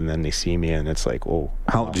deal, and then they see me and it's like, oh.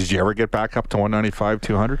 How did you ever get back up to 195,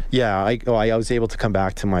 200? Yeah, I was able to come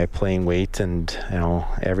back to my playing weight, and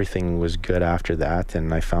everything was good after that.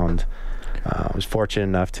 And I found I was fortunate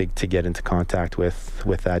enough to get into contact with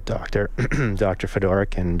that doctor, Dr.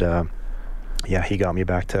 Fedorik, and yeah, he got me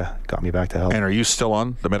back to health. And are you still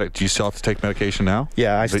on the do you still have to take medication now?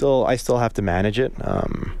 Yeah, I still have to manage it.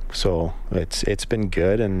 So it's been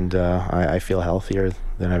good, and I feel healthier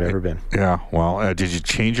than I've ever been. Yeah. Well, did you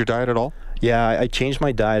change your diet at all? Yeah, I changed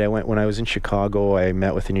my diet. When I was in Chicago, I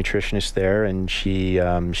met with a nutritionist there, and she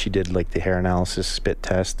did like the hair analysis, spit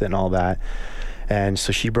test, and all that. And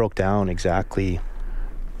so she broke down exactly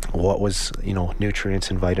what was,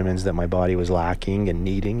 nutrients and vitamins that my body was lacking and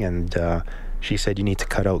needing, and she said, you need to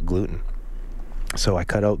cut out gluten. So I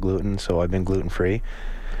cut out gluten, so I've been gluten-free.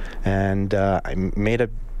 And I made a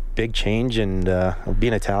big change, and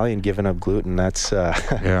being Italian, giving up gluten, that's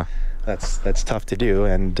yeah. That's tough to do.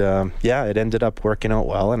 And yeah, it ended up working out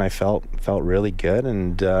well, and I felt really good,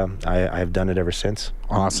 and I've done it ever since.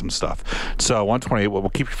 Awesome stuff. So 128, we'll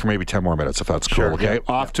keep you for maybe 10 more minutes if that's cool, Sure, okay? yeah.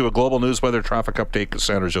 Off to a global news weather traffic update.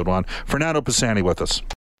 Cassandra Jodoin. Fernando Pisani with us.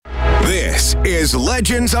 This is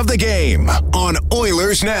Legends of the Game on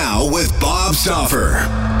Oilers Now with Bob Stauffer.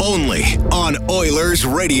 Only on Oilers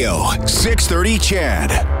Radio, 630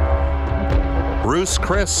 CHED. Ruth's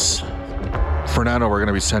Chris. Fernando, we're going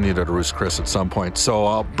to be sending you to Ruth's Chris at some point.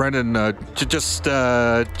 So, Brendan, just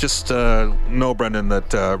know, Brendan,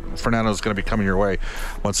 that Fernando's going to be coming your way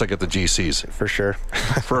once I get the GCs. For sure.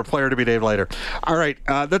 For a player to be Dave later. All right,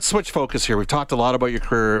 let's switch focus here. We've talked a lot about your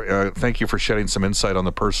career. Thank you for shedding some insight on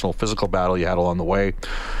the personal, physical battle you had along the way.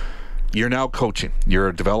 You're now coaching. You're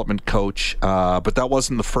a development coach, but that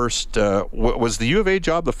wasn't the first. Was the U of A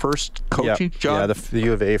job the first coaching job? Yeah, the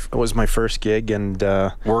U of A was my first gig, and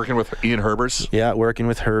working with Ian Herbers. Yeah, working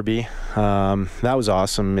with Herbie. That was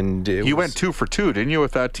awesome, and you went 2 for 2, didn't you,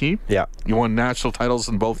 with that team? Yeah, you won national titles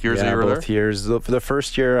in both years that you were there. Both years. For the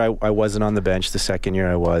first year, I wasn't on the bench. The second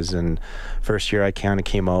year, I was, and first year, I kind of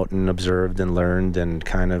came out and observed and learned and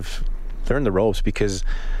kind of learned the ropes, because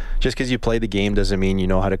just because you play the game doesn't mean you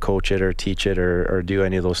know how to coach it or teach it or do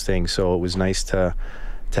any of those things. So it was nice to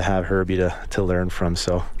have Herbie to learn from.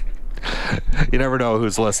 So you never know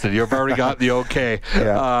who's listening. You've already got the okay.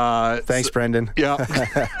 Yeah. Thanks, Brendan. Yeah.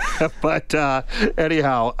 But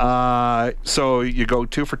anyhow, so you go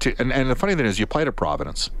 2 for 2. And the funny thing is, you played at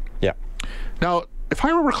Providence. Yeah. Now, if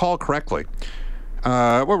I recall correctly,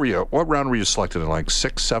 what were you? What round were you selected in? Like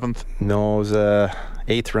 6th, 7th? No, it was a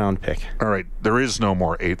 8th round pick. All right. There is no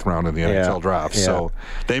more 8th round in the NHL draft. Yeah. So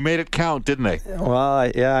they made it count, didn't they? Well,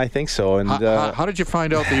 I think so. And how did you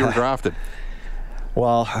find out that you were drafted?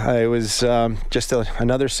 Well, I was just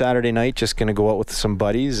another Saturday night, just going to go out with some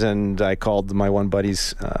buddies, and I called my one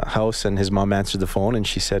buddy's house, and his mom answered the phone, and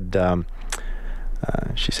she said,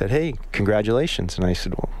 "Hey, congratulations." And I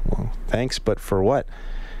said, well, thanks, but for what?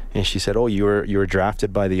 And she said, "Oh, you were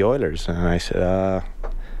drafted by the Oilers." And I said, "Are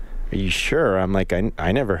you sure?" I'm like,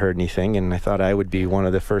 I never heard anything, and I thought I would be one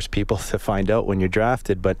of the first people to find out when you're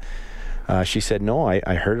drafted, but she said, "No,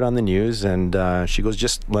 I heard it on the news," and she goes,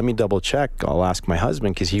 "Just let me double check. I'll ask my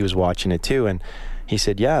husband," because he was watching it too, and he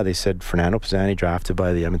said, "Yeah, they said Fernando Pisani drafted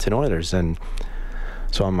by the Edmonton Oilers." And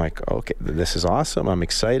so I'm like, okay, this is awesome. I'm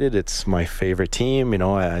excited. It's my favorite team,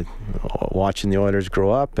 watching the Oilers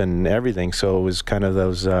grow up and everything. So it was kind of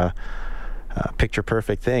those picture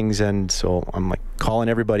perfect things. And so I'm like calling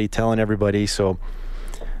everybody, telling everybody. So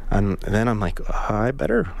and then I'm like, I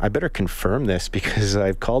better confirm this, because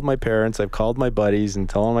I've called my parents, I've called my buddies and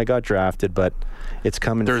tell them I got drafted, but it's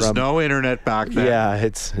coming from... There's no internet back then. Yeah,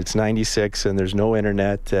 it's 96 and there's no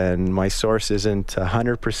internet, and my source isn't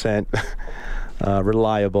 100%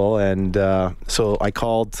 reliable. And so I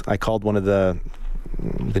called one of the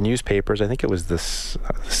newspapers. I think it was the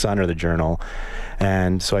Sun or the Journal.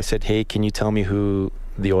 And so I said, "Hey, can you tell me who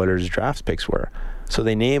the Oilers draft picks were?" So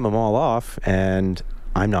they name them all off, and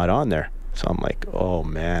I'm not on there. So I'm like, oh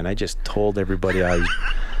man, I just told everybody I'm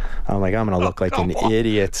like, I'm gonna look like an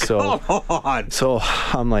idiot. So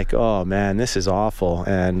I'm like, oh man, this is awful.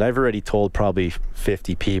 And I've already told probably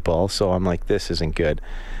 50 people, so I'm like, this isn't good.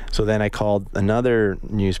 So then I called another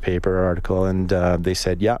newspaper article, and they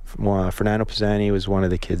said, yeah, Fernando Pisani was one of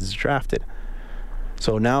the kids drafted.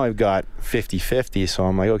 So now I've got 50-50, so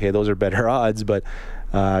I'm like, okay, those are better odds, but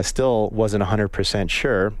still wasn't 100%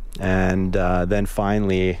 sure. And then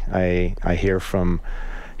finally I hear from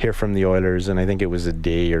hear from the Oilers, and I think it was a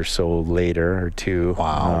day or so later or two.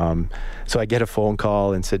 Wow. So I get a phone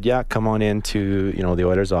call and said, yeah, come on in to, the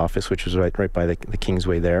Oilers office, which was right by the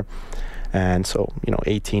Kingsway there. And so,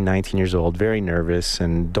 18, 19 years old, very nervous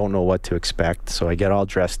and don't know what to expect. So I get all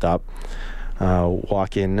dressed up,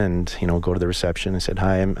 walk in and, go to the reception. I said,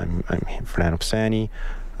 hi, I'm Fernando Pisani.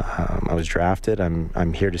 I was drafted.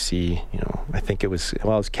 I'm here to see, I think it was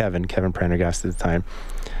Kevin Prendergast at the time.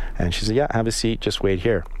 And she said, yeah, have a seat, just wait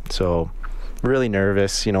here. So really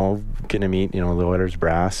nervous, going to meet, the Oilers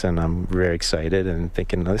brass, and I'm very excited and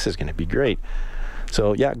thinking, this is going to be great.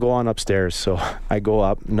 So yeah, go on upstairs. So I go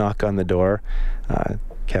up, knock on the door.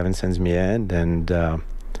 Kevin sends me in and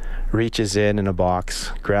reaches in a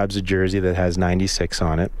box, grabs a jersey that has 96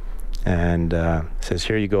 on it, and says,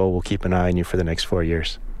 here you go, we'll keep an eye on you for the next 4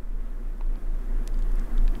 years.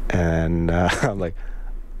 And I'm like,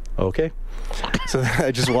 okay. So then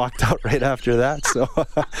I just walked out right after that. So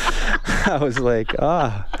I was like,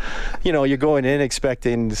 you're going in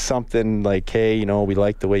expecting something like, hey, we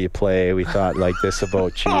like the way you play. We thought like this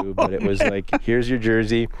about you. But it was like, here's your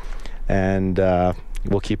jersey, and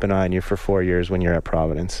we'll keep an eye on you for 4 years when you're at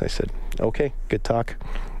Providence. I said, okay, good talk.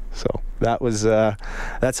 So that was,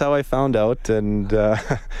 that's how I found out. And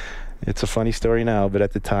it's a funny story now, but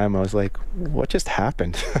at the time I was like, what just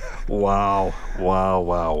happened? Wow.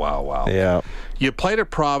 Yeah. You played at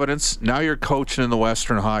Providence. Now you're coaching in the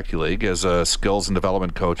Western Hockey League as a skills and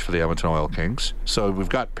development coach for the Edmonton Oil Kings. So we've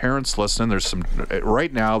got parents listening.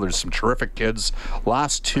 Right now there's some terrific kids.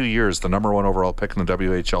 Last 2 years, the number 1 overall pick in the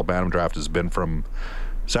WHL Bantam draft has been from,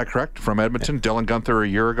 is that correct? From Edmonton? Yeah. Dylan Guenther a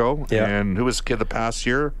year ago. Yeah. And who was the kid the past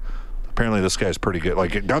year? Apparently this guy's pretty good.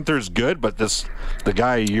 Like, Gunther's good, but the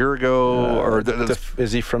guy a year ago,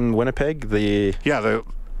 is he from Winnipeg?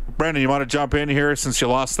 Brandon, you want to jump in here since you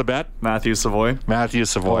lost the bet? Matthew Savoy. We had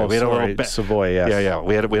a little bet. Savoy, yes. Yeah.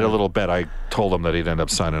 We had a little bet. I told him that he'd end up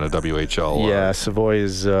signing a WHL. Yeah, Savoy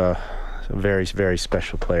is a very, very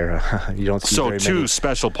special player. You don't see very two many.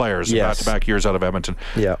 Special players in back-to-back years out of Edmonton.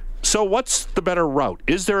 Yeah. So what's the better route?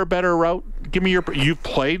 Is there a better route? Give me you've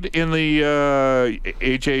played in the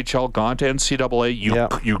AJHL, gone to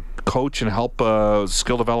NCAA. You coach and help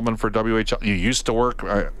skill development for WHL. You used to work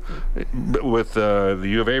with the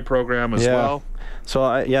U of A program as well. So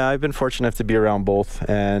I've been fortunate enough to be around both,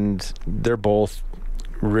 and they're both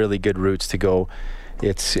really good routes to go.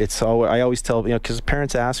 It's all I always tell, because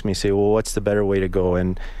parents ask me, say, well, what's the better way to go?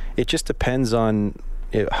 And it just depends on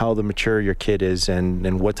how the mature your kid is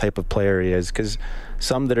and what type of player he is, because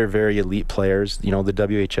some that are very elite players, the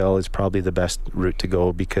WHL is probably the best route to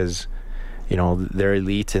go because they're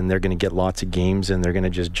elite and they're going to get lots of games and they're going to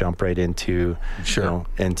just jump right into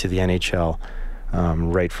into the NHL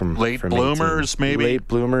right from late bloomers 18. Maybe late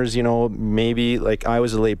bloomers, maybe like I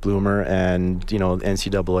was a late bloomer, and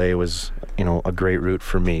NCAA was a great route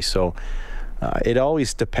for me. So it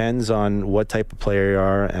always depends on what type of player you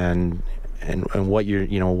are and what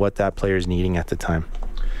what that player is needing at the time.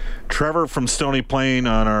 Trevor from Stony Plain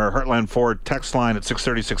on our Heartland Ford text line at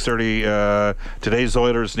 630. Today's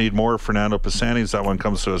Oilers need more Fernando Pisani. That one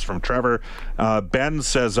comes to us from Trevor. Ben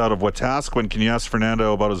says, out of Wetaskiwin, can you ask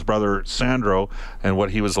Fernando about his brother Sandro and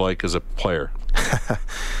what he was like as a player?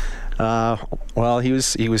 Well, he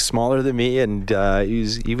was smaller than me, and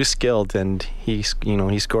he was skilled, and he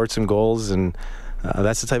scored some goals, and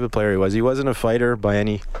that's the type of player he was. He wasn't a fighter by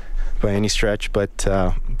any stretch, but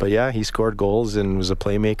yeah, he scored goals and was a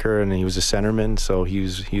playmaker, and he was a centerman, so he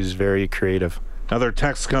was very creative. Another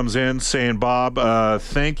text comes in saying, Bob,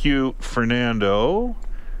 thank you, Fernando.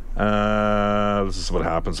 This is what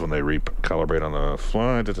happens when they recalibrate on the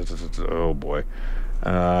fly. Oh boy.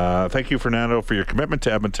 Thank you, Fernando, for your commitment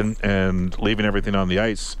to Edmonton and leaving everything on the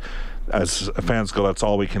ice. As fans go, that's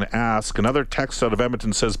all we can ask. Another text out of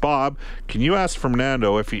Edmonton says, Bob, can you ask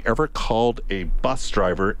Fernando if he ever called a bus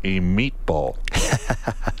driver a meatball?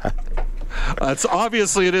 That's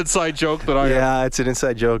obviously an inside joke that Yeah, it's an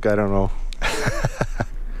inside joke. I don't know.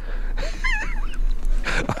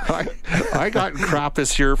 I got in crap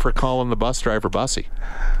this year for calling the bus driver Bussy.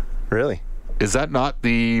 Really? Is that not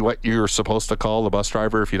what you're supposed to call the bus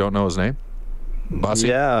driver if you don't know his name? Bussy?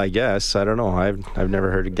 Yeah, I guess. I don't know. I've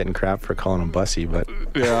never heard of getting crap for calling him Bussy, but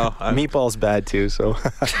yeah, meatball's bad too. So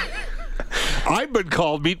I've been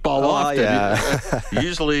called meatball often. Yeah.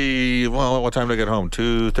 Usually, what time do I get home?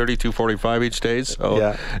 2:30, 2:45 each day. So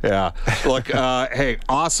yeah. Look, hey,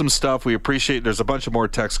 awesome stuff. We appreciate. There's a bunch of more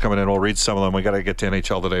texts coming in. We'll read some of them. We got to get to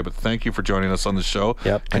NHL today, but thank you for joining us on the show.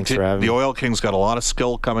 Yep. Thanks for having me. The Oil Kings got a lot of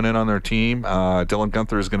skill coming in on their team. Dylan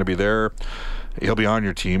Guenther is going to be there. He'll be on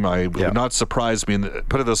your team. I would not surprise me.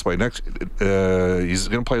 Put it this way: he's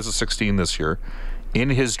going to play as a 16 this year. in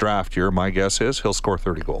his draft year, my guess is he'll score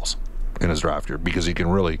 30 goals in his draft year because he can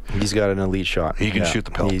really. He's got an elite shot. He can shoot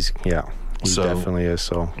the pill. He definitely is.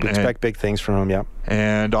 So expect big things from him. Yeah.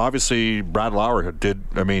 And obviously, Brad Lauer did.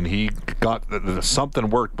 I mean, he got something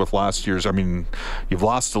worked with last year's. I mean, you've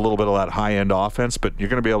lost a little bit of that high-end offense, but you're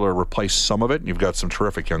going to be able to replace some of it. And you've got some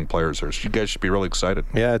terrific young players there. So you guys should be really excited.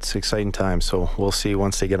 Yeah, it's an exciting time. So we'll see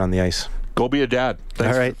once they get on the ice. Go be a dad.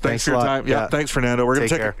 Thanks, all right. Thanks for your time. Yeah. Thanks, Fernando. We're going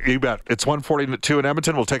to take you bet. It's 1:42 in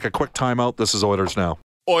Edmonton. We'll take a quick timeout. This is Oilers Now.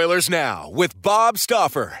 Oilers Now with Bob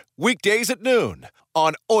Stauffer. Weekdays at noon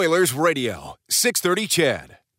on Oilers Radio, 630 CHED.